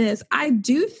add this. I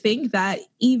do think that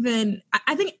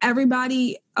I think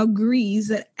everybody agrees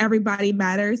that everybody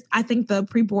matters. I think the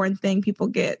preborn thing people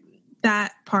get,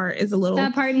 that part is a little...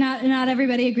 That part, not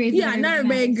everybody agrees. Yeah, not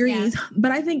everybody agrees. Yeah.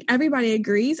 But I think everybody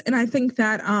agrees. And I think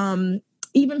that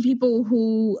even people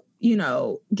who,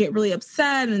 get really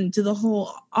upset and do the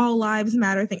whole all lives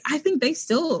matter thing, I think they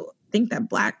still think that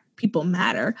Black people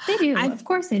matter. They do. Of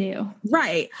course they do.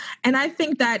 Right. And I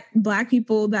think that Black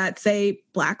people that say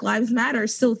Black lives matter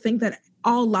still think that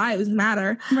all lives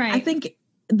matter. Right. I think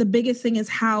the biggest thing is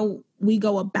how we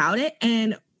go about it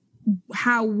and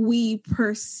how we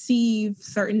perceive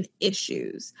certain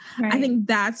issues. Right. I think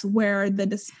that's where the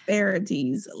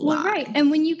disparities lie. Well, right. And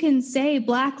when you can say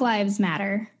Black lives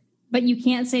matter, but you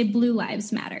can't say blue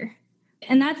lives matter.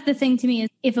 And that's the thing to me, is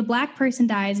if a Black person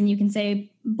dies and you can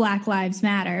say Black lives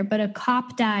matter, but a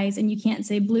cop dies and you can't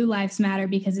say blue lives matter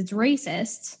because it's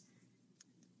racist,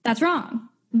 that's wrong.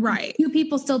 Right. 2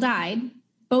 people still died.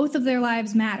 Both of their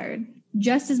lives mattered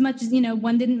just as much as,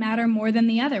 one didn't matter more than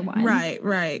the other one.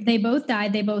 Right. They both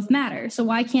died. They both matter. So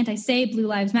why can't I say blue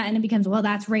lives matter? And it becomes, well,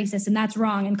 that's racist and that's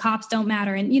wrong and cops don't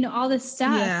matter and, all this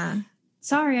stuff. Yeah.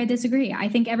 Sorry, I disagree. I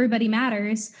think everybody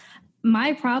matters.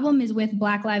 My problem is with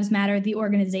Black Lives Matter, the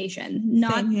organization,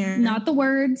 not the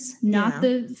words, not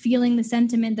the feeling, the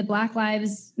sentiment that Black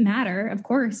Lives Matter. Of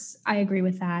course, I agree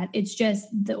with that. It's just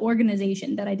the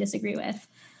organization that I disagree with.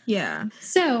 Yeah.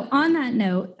 So on that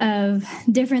note of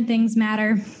different things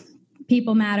matter,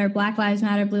 people matter, Black Lives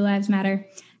Matter, Blue Lives Matter,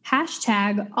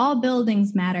 hashtag all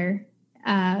buildings matter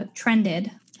trended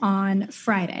on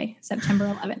Friday, September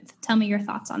 11th. Tell me your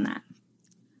thoughts on that.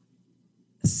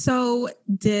 So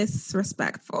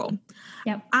disrespectful.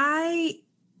 Yep.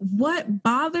 What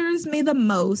bothers me the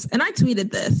most, and I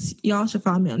tweeted this. Y'all should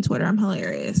follow me on Twitter. I'm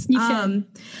hilarious. You should.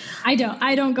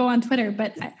 I don't go on Twitter,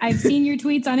 but I've seen your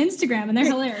tweets on Instagram and they're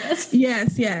hilarious.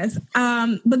 Yes.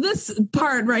 But this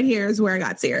part right here is where I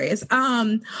got serious.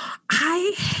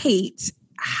 I hate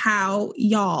how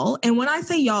y'all, and when I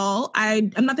say y'all,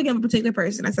 I'm not thinking of a particular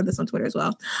person. I said this on Twitter as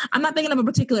well. I'm not thinking of a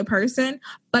particular person,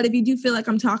 but if you do feel like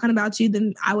I'm talking about you,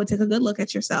 then I would take a good look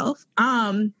at yourself.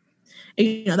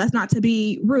 That's not to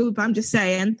be rude, but I'm just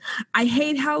saying, I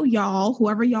hate how y'all,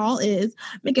 whoever y'all is,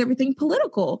 make everything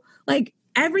political. Like,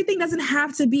 everything doesn't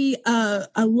have to be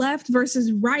a left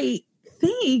versus right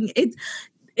thing.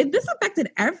 This affected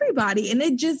everybody, and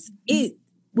it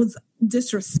was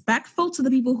disrespectful to the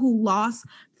people who lost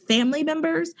family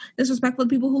members, disrespectful to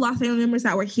people who lost family members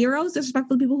that were heroes,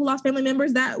 disrespectful to people who lost family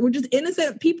members that were just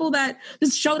innocent people that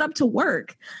just showed up to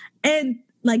work. And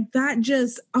like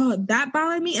that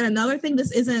bothered me. And another thing,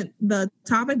 this isn't the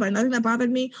topic, but another thing that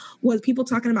bothered me was people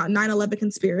talking about 9/11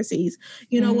 conspiracies.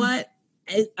 You know what?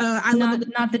 I love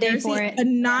not the day for it.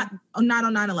 Not on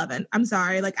 9/11. I'm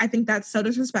sorry. Like, I think that's so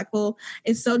disrespectful.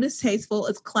 It's so distasteful.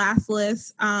 It's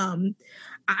classless.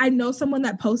 I know someone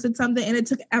that posted something and it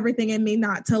took everything in me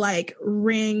not to like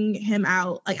ring him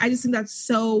out. Like, I just think that's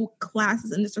so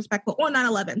classist and disrespectful on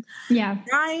 9/11. Yeah.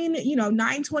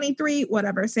 9/23,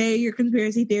 whatever. Say your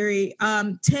conspiracy theory.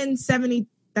 10/70.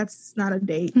 That's not a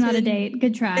date. Not a date.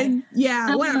 Good try.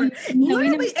 Whatever.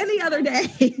 Literally any other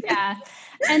day. Yeah.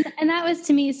 And that was,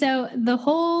 to me, so the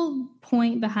whole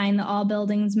point behind the all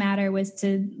buildings matter was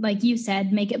to, like you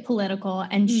said, make it political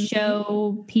and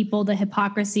show people the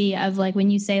hypocrisy of, like,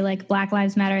 when you say like Black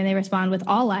Lives Matter and they respond with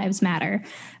all lives matter,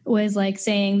 was like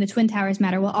saying the Twin Towers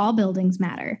matter. Well, all buildings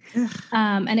matter.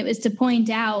 And it was to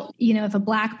point out, if a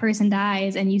Black person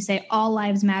dies and you say all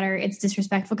lives matter, it's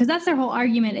disrespectful, because that's their whole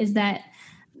argument, is that,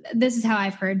 this is how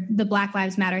I've heard the Black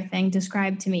Lives Matter thing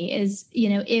described to me, is,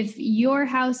 if your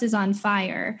house is on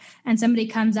fire and somebody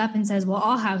comes up and says, well,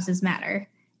 all houses matter,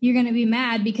 you're going to be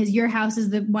mad because your house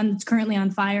is the one that's currently on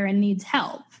fire and needs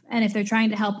help. And if they're trying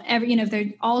to help if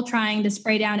they're all trying to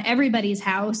spray down everybody's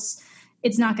house,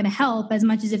 it's not going to help as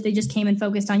much as if they just came and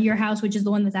focused on your house, which is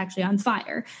the one that's actually on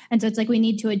fire. And so it's like, we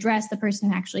need to address the person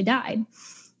who actually died,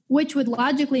 which would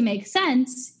logically make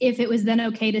sense if it was then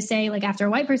okay to say, like, after a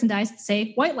white person dies,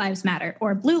 say white lives matter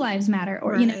or blue lives matter,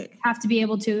 or, have to be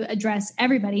able to address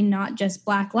everybody, not just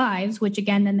Black lives, which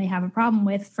again, then they have a problem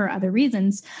with for other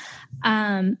reasons.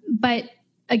 But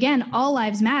again, all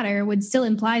lives matter would still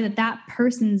imply that that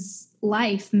person's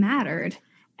life mattered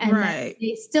and that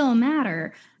they still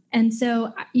matter. And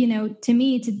so, to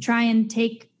me, to try and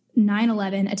take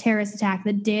 9/11, a terrorist attack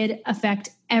that did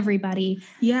affect everybody.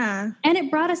 Yeah. And it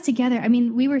brought us together. I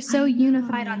mean, we were so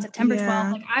unified on September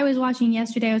 12th. Like I was watching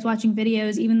yesterday, I was watching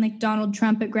videos, even like Donald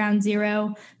Trump at Ground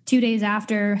Zero 2 days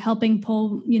after, helping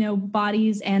pull,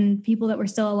 bodies and people that were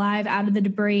still alive out of the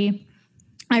debris.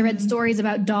 I read stories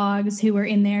about dogs who were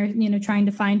in there, trying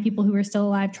to find people who were still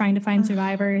alive, trying to find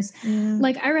survivors. Yeah.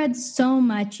 Like I read so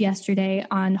much yesterday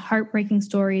on heartbreaking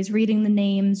stories, reading the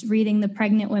names, reading the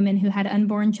pregnant women who had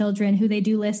unborn children, who they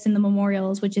do list in the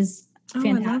memorials, which is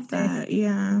fantastic. I love that.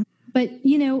 Yeah. But,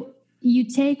 you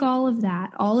take all of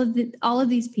that, all of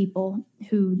these people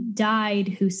who died,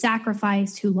 who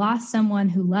sacrificed, who lost someone,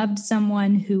 who loved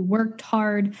someone, who worked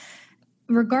hard,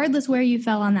 regardless where you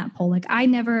fell on that poll. Like I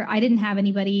didn't have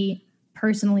anybody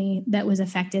personally that was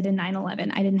affected in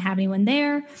 9/11. I didn't have anyone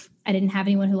there. I didn't have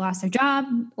anyone who lost their job,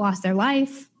 lost their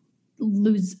life,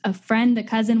 lose a friend, a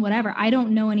cousin, whatever. I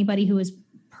don't know anybody who was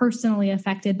personally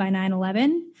affected by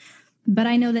 9/11, but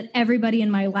I know that everybody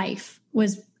in my life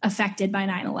was affected by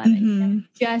 9/11. Mm-hmm. It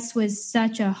just was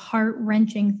such a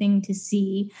heart-wrenching thing to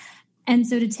see. And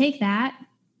so to take that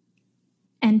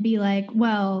and be like,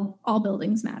 well, all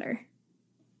buildings matter,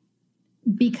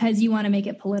 because you want to make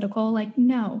it political. Like,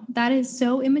 no, that is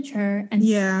so immature and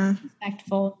so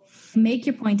disrespectful. Make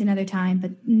your point another time,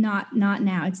 but not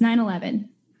now. It's 9/11,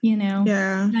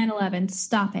 Yeah. 9/11,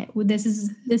 stop it. This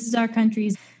is our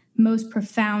country's most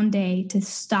profound day to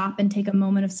stop and take a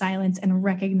moment of silence and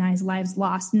recognize lives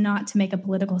lost, not to make a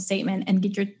political statement and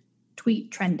get your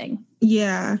tweet trending.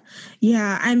 Yeah.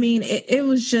 Yeah. I mean, it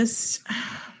was just...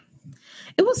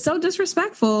 It was so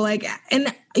disrespectful. Like,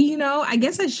 and I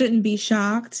guess I shouldn't be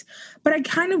shocked, but I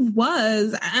kind of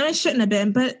was. And I shouldn't have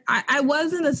been, but I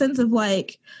was, in the sense of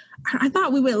like, I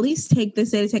thought we would at least take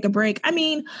this day to take a break. I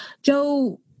mean,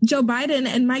 Joe Biden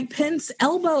and Mike Pence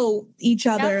elbow each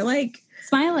other, like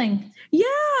smiling. Yeah,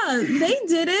 they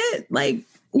did it. Like,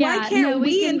 why can't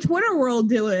we in Twitter world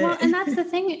do it? Well, and that's the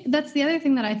thing. That's the other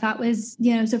thing that I thought was,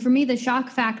 so for me, the shock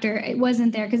factor, it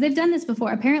wasn't there because they've done this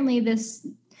before. Apparently this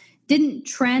didn't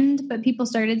trend, but people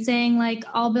started saying like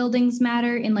all buildings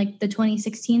matter in like the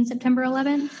 2016 September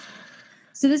 11th.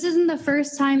 So this isn't the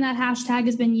first time that hashtag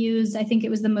has been used. I think it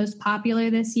was the most popular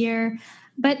this year.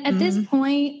 But at this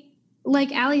point,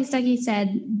 like Ali Stuckey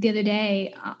said the other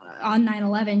day on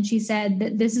 9/11, she said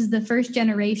that this is the first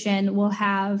generation will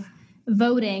have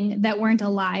voting that weren't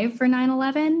alive for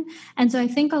 9/11. And so I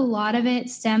think a lot of it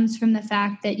stems from the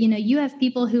fact that, you have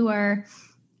people who are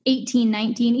 18,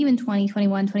 19, even 20,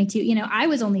 21, 22. I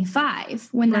was only 5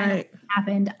 when that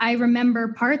happened. I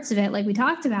remember parts of it like we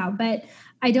talked about, but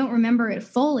I don't remember it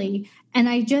fully. And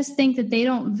I just think that they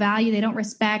don't value, they don't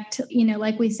respect,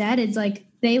 like we said, it's like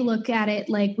they look at it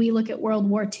like we look at World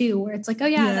War II, where it's like, oh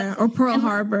yeah. Or Pearl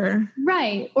Harbor.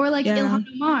 Right. Or like Ilhan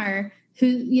Omar,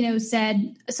 who,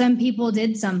 said some people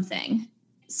did something.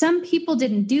 Some people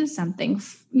didn't do something.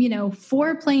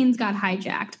 4 planes got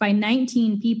hijacked by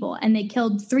 19 people and they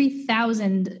killed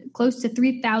close to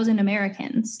 3,000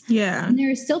 Americans. Yeah. And there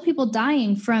are still people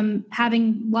dying from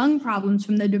having lung problems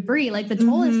from the debris. Like the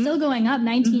toll is still going up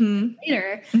 19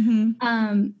 years later.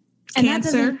 And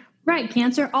cancer.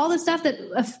 Cancer, all the stuff that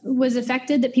was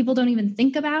affected that people don't even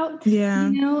think about.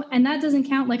 Yeah. And that doesn't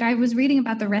count. Like I was reading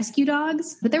about the rescue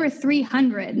dogs, but there were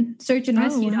 300 search and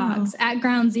rescue dogs at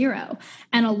Ground Zero.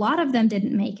 And a lot of them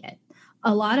didn't make it.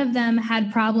 A lot of them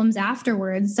had problems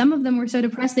afterwards. Some of them were so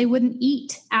depressed they wouldn't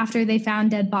eat after they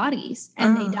found dead bodies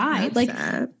and they died. Like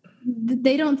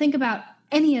they don't think about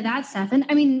any of that stuff. And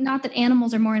I mean, not that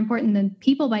animals are more important than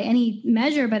people by any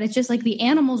measure, but it's just like the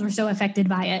animals were so affected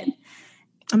by it.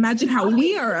 Imagine how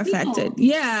we are affected.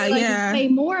 Yeah, way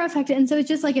more affected. And so it's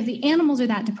just like if the animals are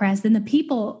that depressed, then the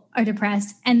people are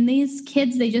depressed. And these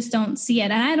kids, they just don't see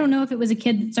it. And I don't know if it was a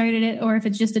kid that started it or if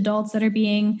it's just adults that are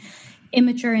being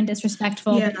immature and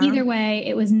disrespectful. Yeah. But either way,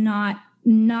 it was not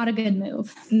a good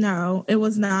move. No, it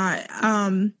was not.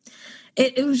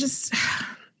 It was just,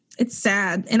 it's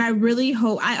sad. And I really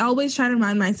hope, I always try to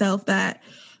remind myself that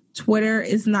Twitter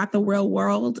is not the real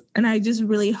world. And I just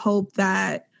really hope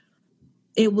that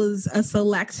it was a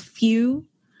select few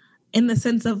in the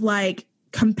sense of like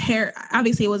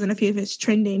obviously it wasn't a few if it's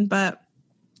trending, but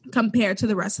compared to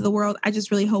the rest of the world, I just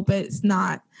really hope that's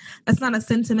not a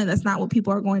sentiment. That's not what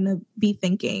people are going to be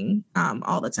thinking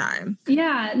all the time.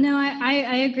 Yeah, no,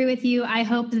 I agree with you. I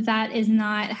hope that is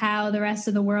not how the rest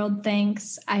of the world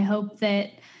thinks. I hope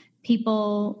that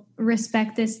people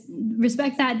respect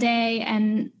that day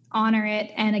and honor it.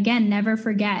 And again, never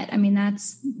forget. I mean,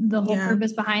 that's the whole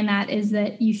purpose behind that, is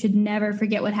that you should never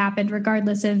forget what happened,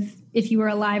 regardless of if you were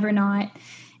alive or not.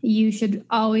 You should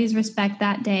always respect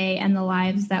that day and the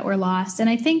lives that were lost. And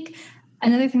I think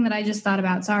another thing that I just thought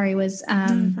about, sorry, was,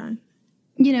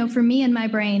 for me in my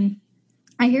brain,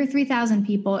 I hear 3,000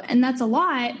 people, and that's a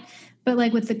lot. But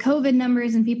like with the COVID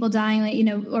numbers and people dying,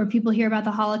 like, or people hear about the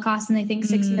Holocaust and they think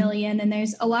 6 million, and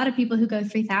there's a lot of people who go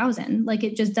 3,000. Like,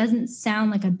 it just doesn't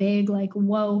sound like a big, like,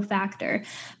 whoa factor.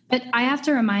 But I have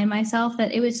to remind myself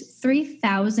that it was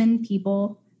 3,000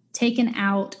 people taken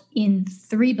out in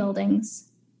 3 buildings,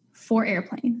 4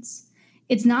 airplanes.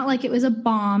 It's not like it was a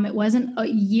bomb. It wasn't a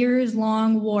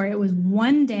years-long war. It was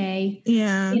one day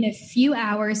in a few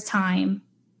hours' time.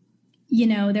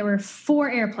 There were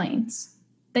 4 airplanes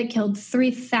that killed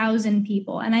 3,000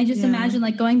 people. And I just imagine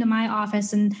like going to my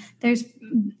office, and there's,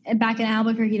 back in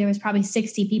Albuquerque, there was probably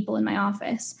 60 people in my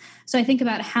office. So I think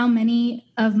about how many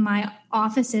of my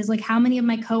offices, like how many of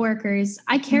my coworkers,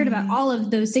 I cared about all of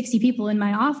those 60 people in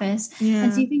my office.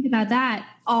 And so you think about that,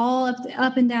 all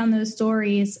up and down those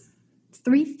stories,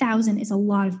 3,000 is a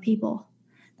lot of people.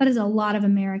 That is a lot of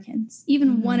Americans.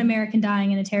 Even one American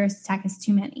dying in a terrorist attack is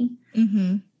too many.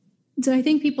 So I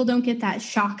think people don't get that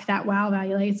shock, that wow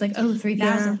value. Like, it's like, oh,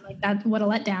 3,000. Like, that, what a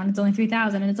letdown. It's only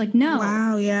 3,000. And it's like, no.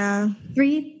 Wow, yeah.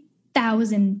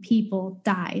 3,000 people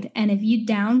died. And if you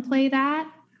downplay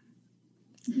that,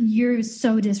 you're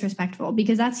so disrespectful,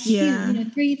 because that's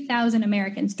huge. 3,000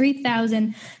 Americans,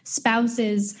 3,000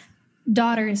 spouses,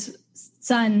 daughters,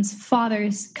 sons,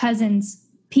 fathers, cousins,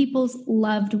 people's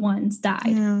loved ones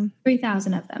died.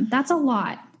 3,000 of them. That's a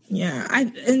lot. Yeah, I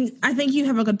think you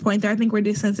have a good point there. I think we're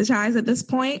desensitized at this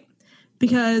point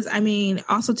because,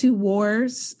 also 2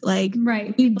 wars. Like,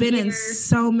 we've been in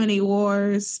so many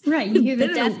wars. Right, you hear the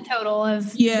death total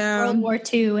of World War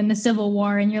II and the Civil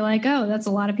War, and you're like, oh, that's a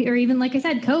lot of people. Or even, like I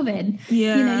said, COVID.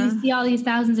 Yeah. You see all these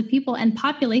thousands of people, and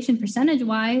population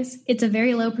percentage-wise, it's a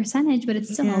very low percentage, but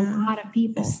it's still a lot of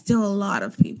people. It's still a lot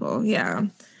of people, yeah.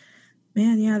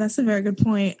 Man, yeah, that's a very good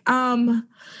point.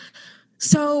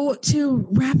 So to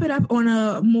wrap it up on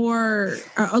a more,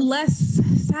 a less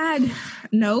sad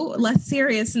note, less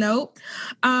serious note,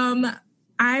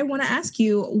 I want to ask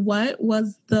you, what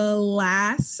was the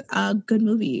last good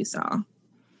movie you saw?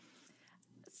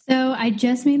 So I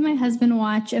just made my husband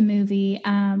watch a movie.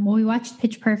 We watched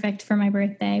Pitch Perfect for my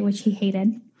birthday, which he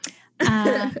hated.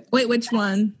 Wait, which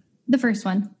one? The first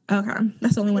one. Okay.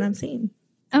 That's the only one I've seen.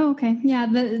 Oh, okay. Yeah,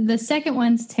 the second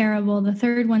one's terrible. The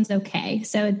third one's okay.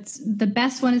 So it's the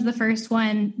best one is the first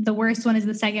one, the worst one is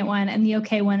the second one, and the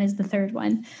okay one is the third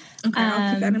one. Okay,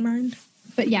 I'll keep that in mind.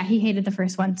 But yeah, he hated the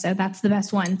first one, so that's the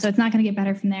best one. So it's not going to get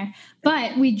better from there.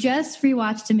 But we just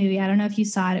rewatched a movie. I don't know if you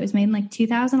saw it. It was made in like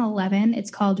 2011.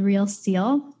 It's called Real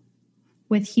Steel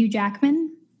with Hugh Jackman.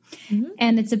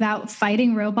 And it's about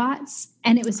fighting robots.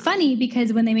 And it was funny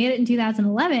because when they made it in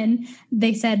 2011,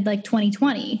 they said like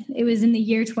 2020. It was in the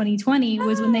year 2020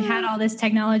 was when they had all this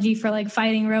technology for like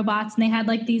fighting robots. And they had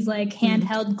like these like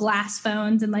handheld glass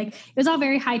phones, and like it was all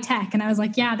very high tech. And I was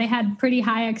like, yeah, they had pretty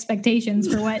high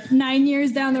expectations for what 9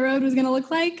 years down the road was going to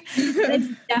look like. But it's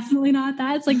definitely not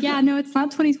that. It's like, yeah, no, it's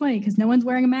not 2020 because no one's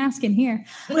wearing a mask in here.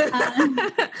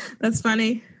 That's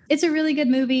funny. It's a really good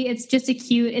movie. It's just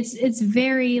it's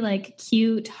very like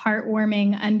cute,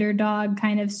 heartwarming underdog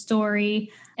kind of story.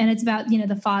 And it's about,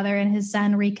 the father and his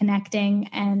son reconnecting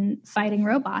and fighting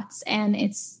robots. And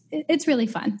it's really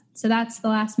fun. So that's the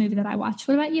last movie that I watched.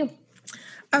 What about you?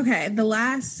 Okay. The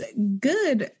last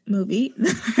good movie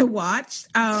that I watched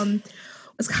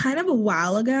was kind of a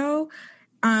while ago.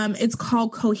 It's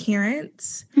called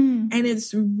Coherence. And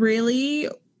it's really,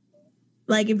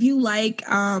 like, if you like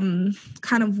kind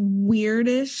of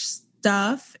weirdish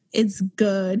stuff, it's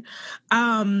good.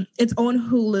 It's on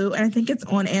Hulu, and I think it's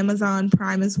on Amazon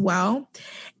Prime as well.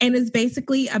 And it's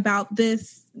basically about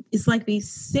this. It's like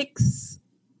these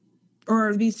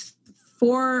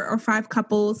 4 or 5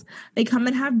 couples. They come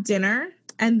and have dinner,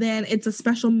 and then it's a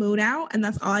special mood out, and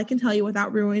that's all I can tell you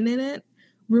without ruining it.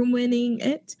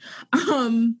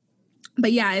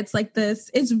 But yeah, it's like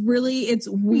this. It's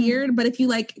weird, but if you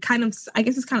like kind of, I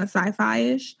guess it's kind of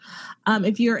sci-fi-ish.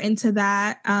 If you're into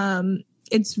that,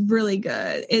 it's really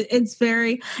good. It's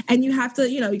very, and you have to,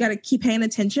 you got to keep paying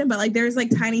attention, but like there's like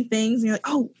tiny things and you're like,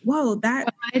 oh, whoa,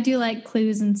 that. I do like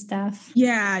clues and stuff.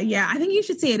 Yeah. I think you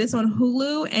should see it. It's on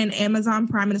Hulu and Amazon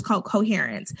Prime, and it's called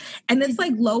Coherence. And it's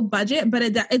like low budget, but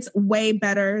it's way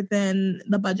better than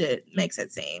the budget makes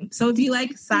it seem. So if you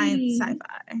like sci-fi.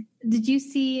 Did you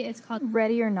see it's called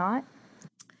Ready or Not?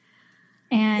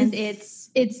 And it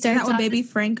starts Is that with Baby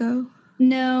Franco?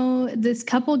 No, this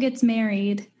couple gets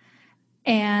married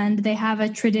and they have a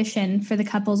tradition for the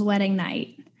couple's wedding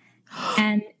night.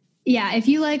 And yeah, if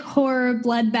you like horror,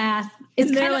 bloodbath,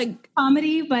 it's kind of like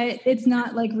comedy, but it's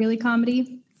not like really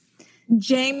comedy.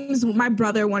 James, my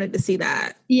brother, wanted to see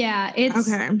that. Yeah,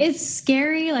 it's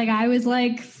scary. Like, I was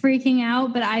like freaking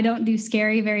out, but I don't do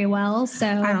scary very well. So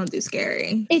I don't do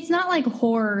scary. It's not like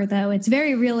horror though. It's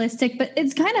very realistic, but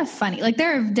it's kind of funny. Like,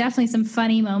 there are definitely some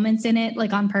funny moments in it,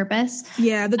 like on purpose.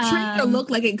 Yeah, the trailer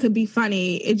looked like it could be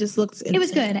funny. It just looks intense. It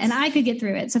was good, and I could get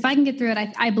through it. So if I can get through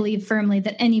it, I believe firmly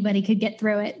that anybody could get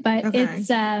through it. But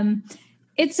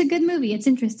it's a good movie. It's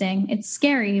interesting. It's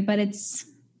scary, but it's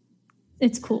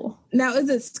cool. Now, is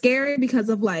it scary because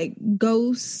of like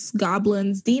ghosts,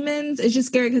 goblins, demons? It's just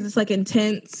scary because it's like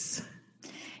intense.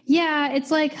 Yeah, it's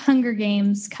like Hunger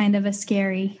Games, kind of a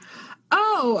scary.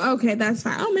 Oh, okay, that's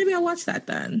fine. Oh, maybe I'll watch that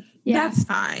then. Yeah, that's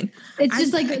fine. It's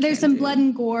just like there's some blood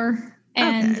and gore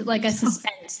and like a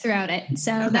suspense throughout it.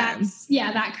 So that's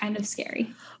that kind of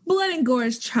scary. Blood and gore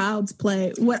is child's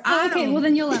play. Well,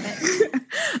 then you'll love it.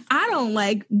 I don't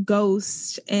like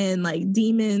ghosts and like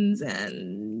demons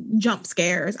and jump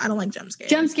scares. I don't like jump scares.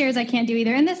 Jump scares I can't do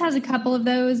either. And this has a couple of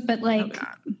those, but like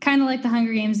kind of like the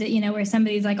Hunger Games that, where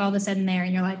somebody's like all of a sudden there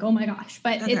and you're like, oh my gosh,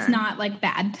 but it's not like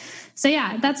bad. So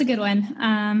yeah, that's a good one.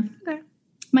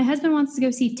 My husband wants to go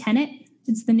see Tenet.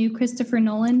 It's the new Christopher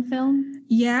Nolan film.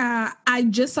 Yeah, I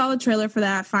just saw the trailer for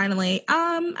that finally.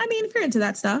 I mean, if you're into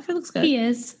that stuff, it looks good. He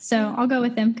is. So I'll go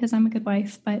with him because I'm a good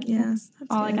wife, but that's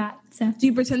all good. I got. So do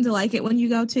you pretend to like it when you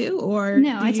go too, or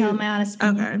no, I tell him my honest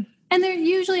opinion. Okay. And there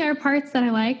usually are parts that I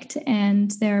liked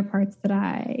and there are parts that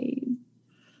I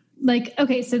like.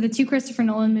 Okay, so the two Christopher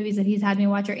Nolan movies that he's had me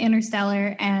watch are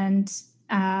Interstellar and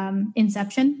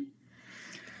Inception.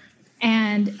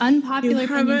 And unpopular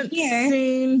opinion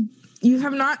here. You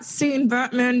have not seen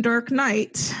Batman Dark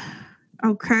Knight.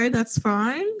 Okay, that's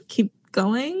fine. Keep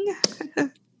going.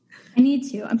 I need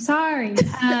to. I'm sorry.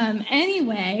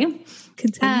 Anyway.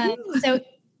 Continue. So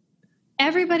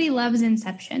everybody loves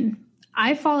Inception.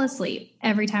 I fall asleep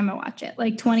every time I watch it.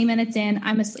 Like 20 minutes in,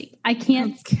 I'm asleep. I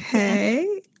can't.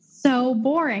 Okay. So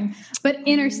boring. But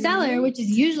Interstellar, which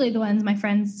is usually the ones my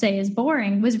friends say is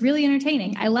boring, was really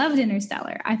entertaining. I loved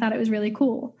Interstellar. I thought it was really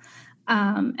cool.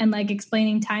 And like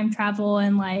explaining time travel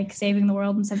and like saving the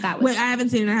world and stuff. That was. Wait, I haven't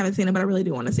seen it, but I really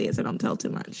do want to see it, so don't tell too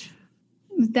much.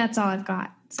 That's all I've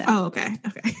got. So. Oh, okay.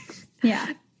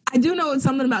 Yeah. I do know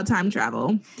something about time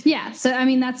travel. Yeah. So, I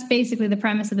mean, that's basically the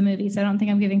premise of the movie. So I don't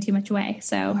think I'm giving too much away.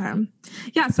 So,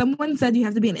 yeah, someone said you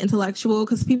have to be an intellectual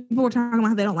because people were talking about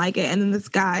how they don't like it. And then this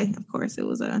guy, of course, it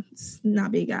was a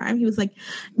snobby guy. He was like,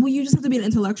 well, you just have to be an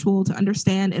intellectual to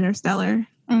understand Interstellar.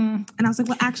 And I was like,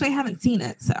 well, actually, I haven't seen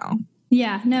it. So,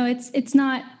 yeah, no, it's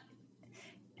not.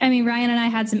 I mean, Ryan and I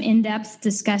had some in-depth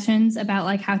discussions about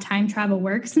like how time travel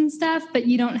works and stuff, but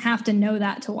you don't have to know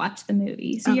that to watch the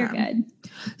movie. So you're good.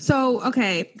 So,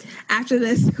 okay, after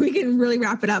this, we can really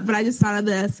wrap it up, but I just thought of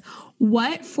this.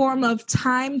 What form of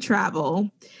time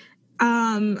travel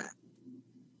do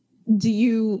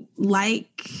you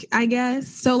like, I guess?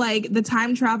 So like the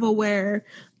time travel where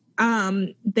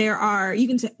you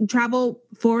can travel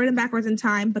forward and backwards in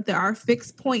time, but there are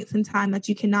fixed points in time that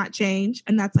you cannot change.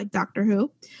 And that's like Doctor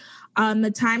Who.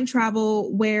 The time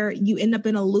travel where you end up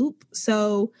in a loop.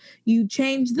 So you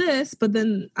change this, but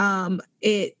then no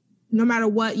matter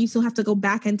what, you still have to go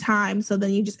back in time. So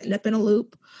then you just end up in a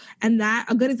loop. And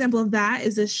a good example of that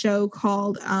is this show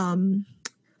called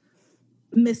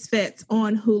Misfits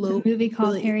on Hulu. A movie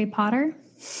called Harry Potter.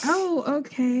 Oh,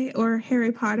 okay. Or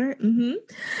Harry Potter. Mm-hmm.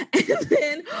 And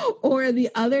then, or the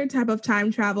other type of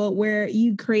time travel where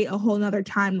you create a whole nother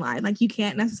timeline. Like you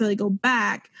can't necessarily go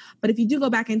back, but if you do go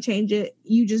back and change it,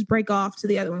 you just break off to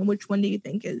the other one. Which one do you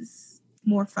think is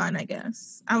more fun, I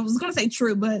guess? I was going to say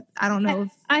true, but I don't know.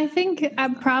 I think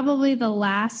probably the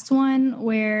last one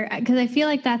because I feel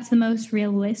like that's the most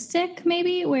realistic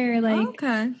maybe where like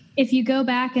if you go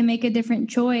back and make a different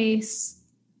choice,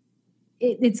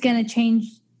 it's going to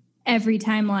change every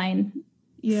timeline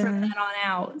from then on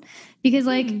out. Because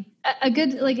like a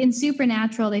good, like in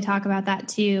Supernatural, they talk about that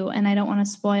too. And I don't want to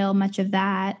spoil much of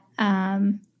that,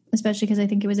 especially because I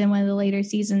think it was in one of the later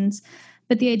seasons.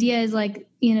 But the idea is like,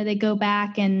 they go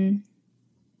back and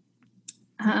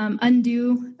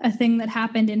undo a thing that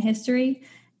happened in history.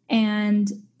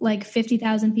 And like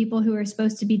 50,000 people who are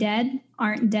supposed to be dead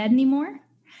aren't dead anymore.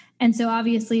 And so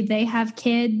obviously they have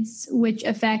kids, which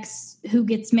affects who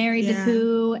gets married to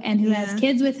who and who has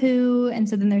kids with who. And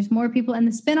so then there's more people. And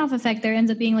the spinoff effect, there ends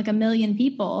up being like 1 million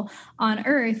people on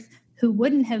Earth who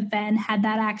wouldn't have been had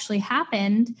that actually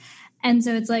happened. And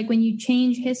so it's like when you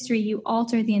change history, you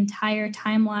alter the entire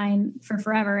timeline for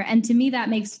forever. And to me, that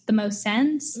makes the most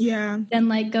sense than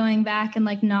like going back and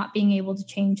like not being able to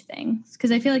change things.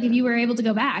 Because I feel like if you were able to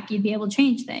go back, you'd be able to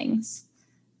change things.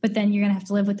 But then you're going to have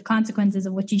to live with the consequences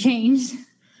of what you changed.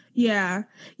 Yeah.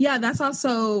 That's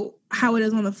also how it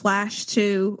is on The Flash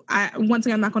too. Once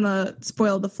again, I'm not going to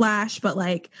spoil The Flash, but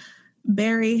like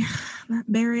Barry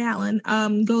Allen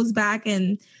goes back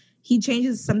and he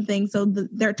changes some things, so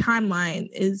their timeline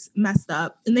is messed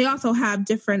up. And they also have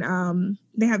different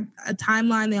they have a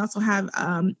timeline, they also have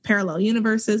parallel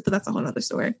universes, but that's a whole other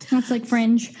story. That's like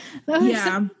Fringe.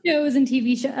 Yeah. Shows and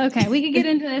TV shows. Okay, we could get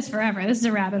into this forever. This is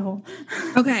a rabbit hole.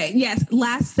 Okay, yes.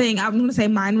 Last thing, I'm going to say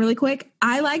mine really quick.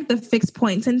 I like the fixed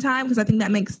points in time because I think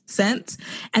that makes sense.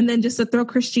 And then just to throw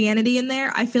Christianity in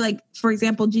there, I feel like, for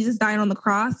example, Jesus dying on the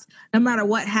cross, no matter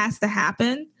what has to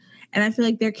happen. And I feel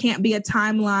like there can't be a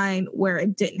timeline where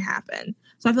it didn't happen.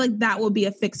 So I feel like that will be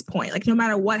a fixed point. Like no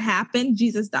matter what happened,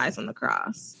 Jesus dies on the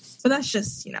cross. So that's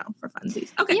just, for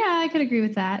funsies. Okay. Yeah, I could agree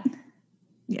with that.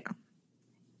 Yeah.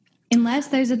 Unless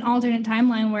there's an alternate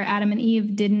timeline where Adam and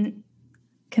Eve didn't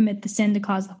commit the sin to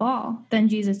cause the fall, then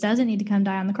Jesus doesn't need to come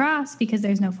die on the cross because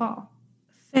there's no fall.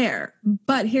 Fair.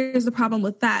 But here's the problem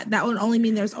with that. That would only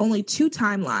mean there's only 2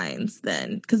 timelines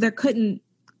then, because there can't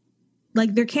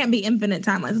be infinite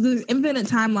timelines. If there's infinite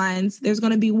timelines, there's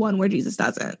going to be one where Jesus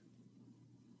doesn't.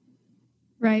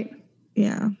 Right.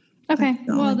 Yeah. Okay.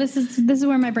 Well, this is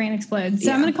where my brain explodes.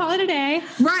 So I'm going to call it a day.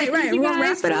 Right. We'll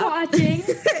wrap it up. Watching.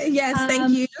 Yes.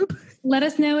 Thank you. Let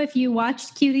us know if you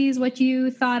watched Cuties, what you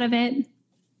thought of it.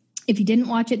 If you didn't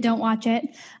watch it, don't watch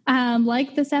it.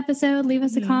 Like this episode, leave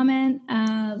us a comment.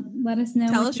 Let us know.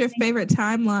 Tell us your favorite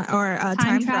timeline or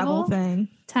time travel thing.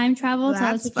 Time travel.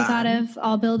 Tell us what you thought of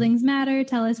All Buildings Matter.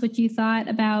 Tell us what you thought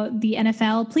about the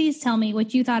NFL. Please tell me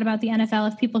what you thought about the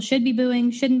NFL. If people should be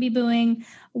booing, shouldn't be booing,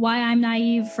 why I'm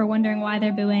naive for wondering why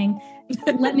they're booing.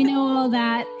 Let me know all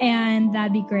that, and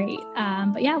that'd be great.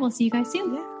 But yeah, we'll see you guys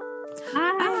soon. Yeah.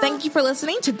 Bye. Thank you for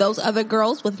listening to Those Other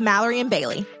Girls with Mallory and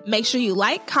Bailey. Make sure you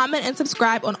like, comment, and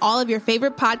subscribe on all of your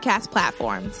favorite podcast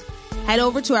platforms. Head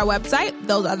over to our website,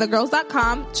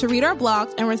 thoseothergirls.com, to read our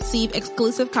blogs and receive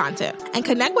exclusive content. And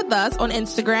connect with us on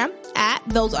Instagram at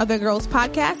Those Other Girls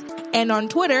Podcast and on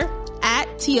Twitter at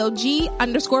TOG_podcast.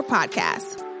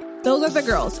 Those Other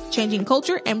Girls, changing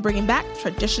culture and bringing back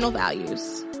traditional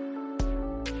values.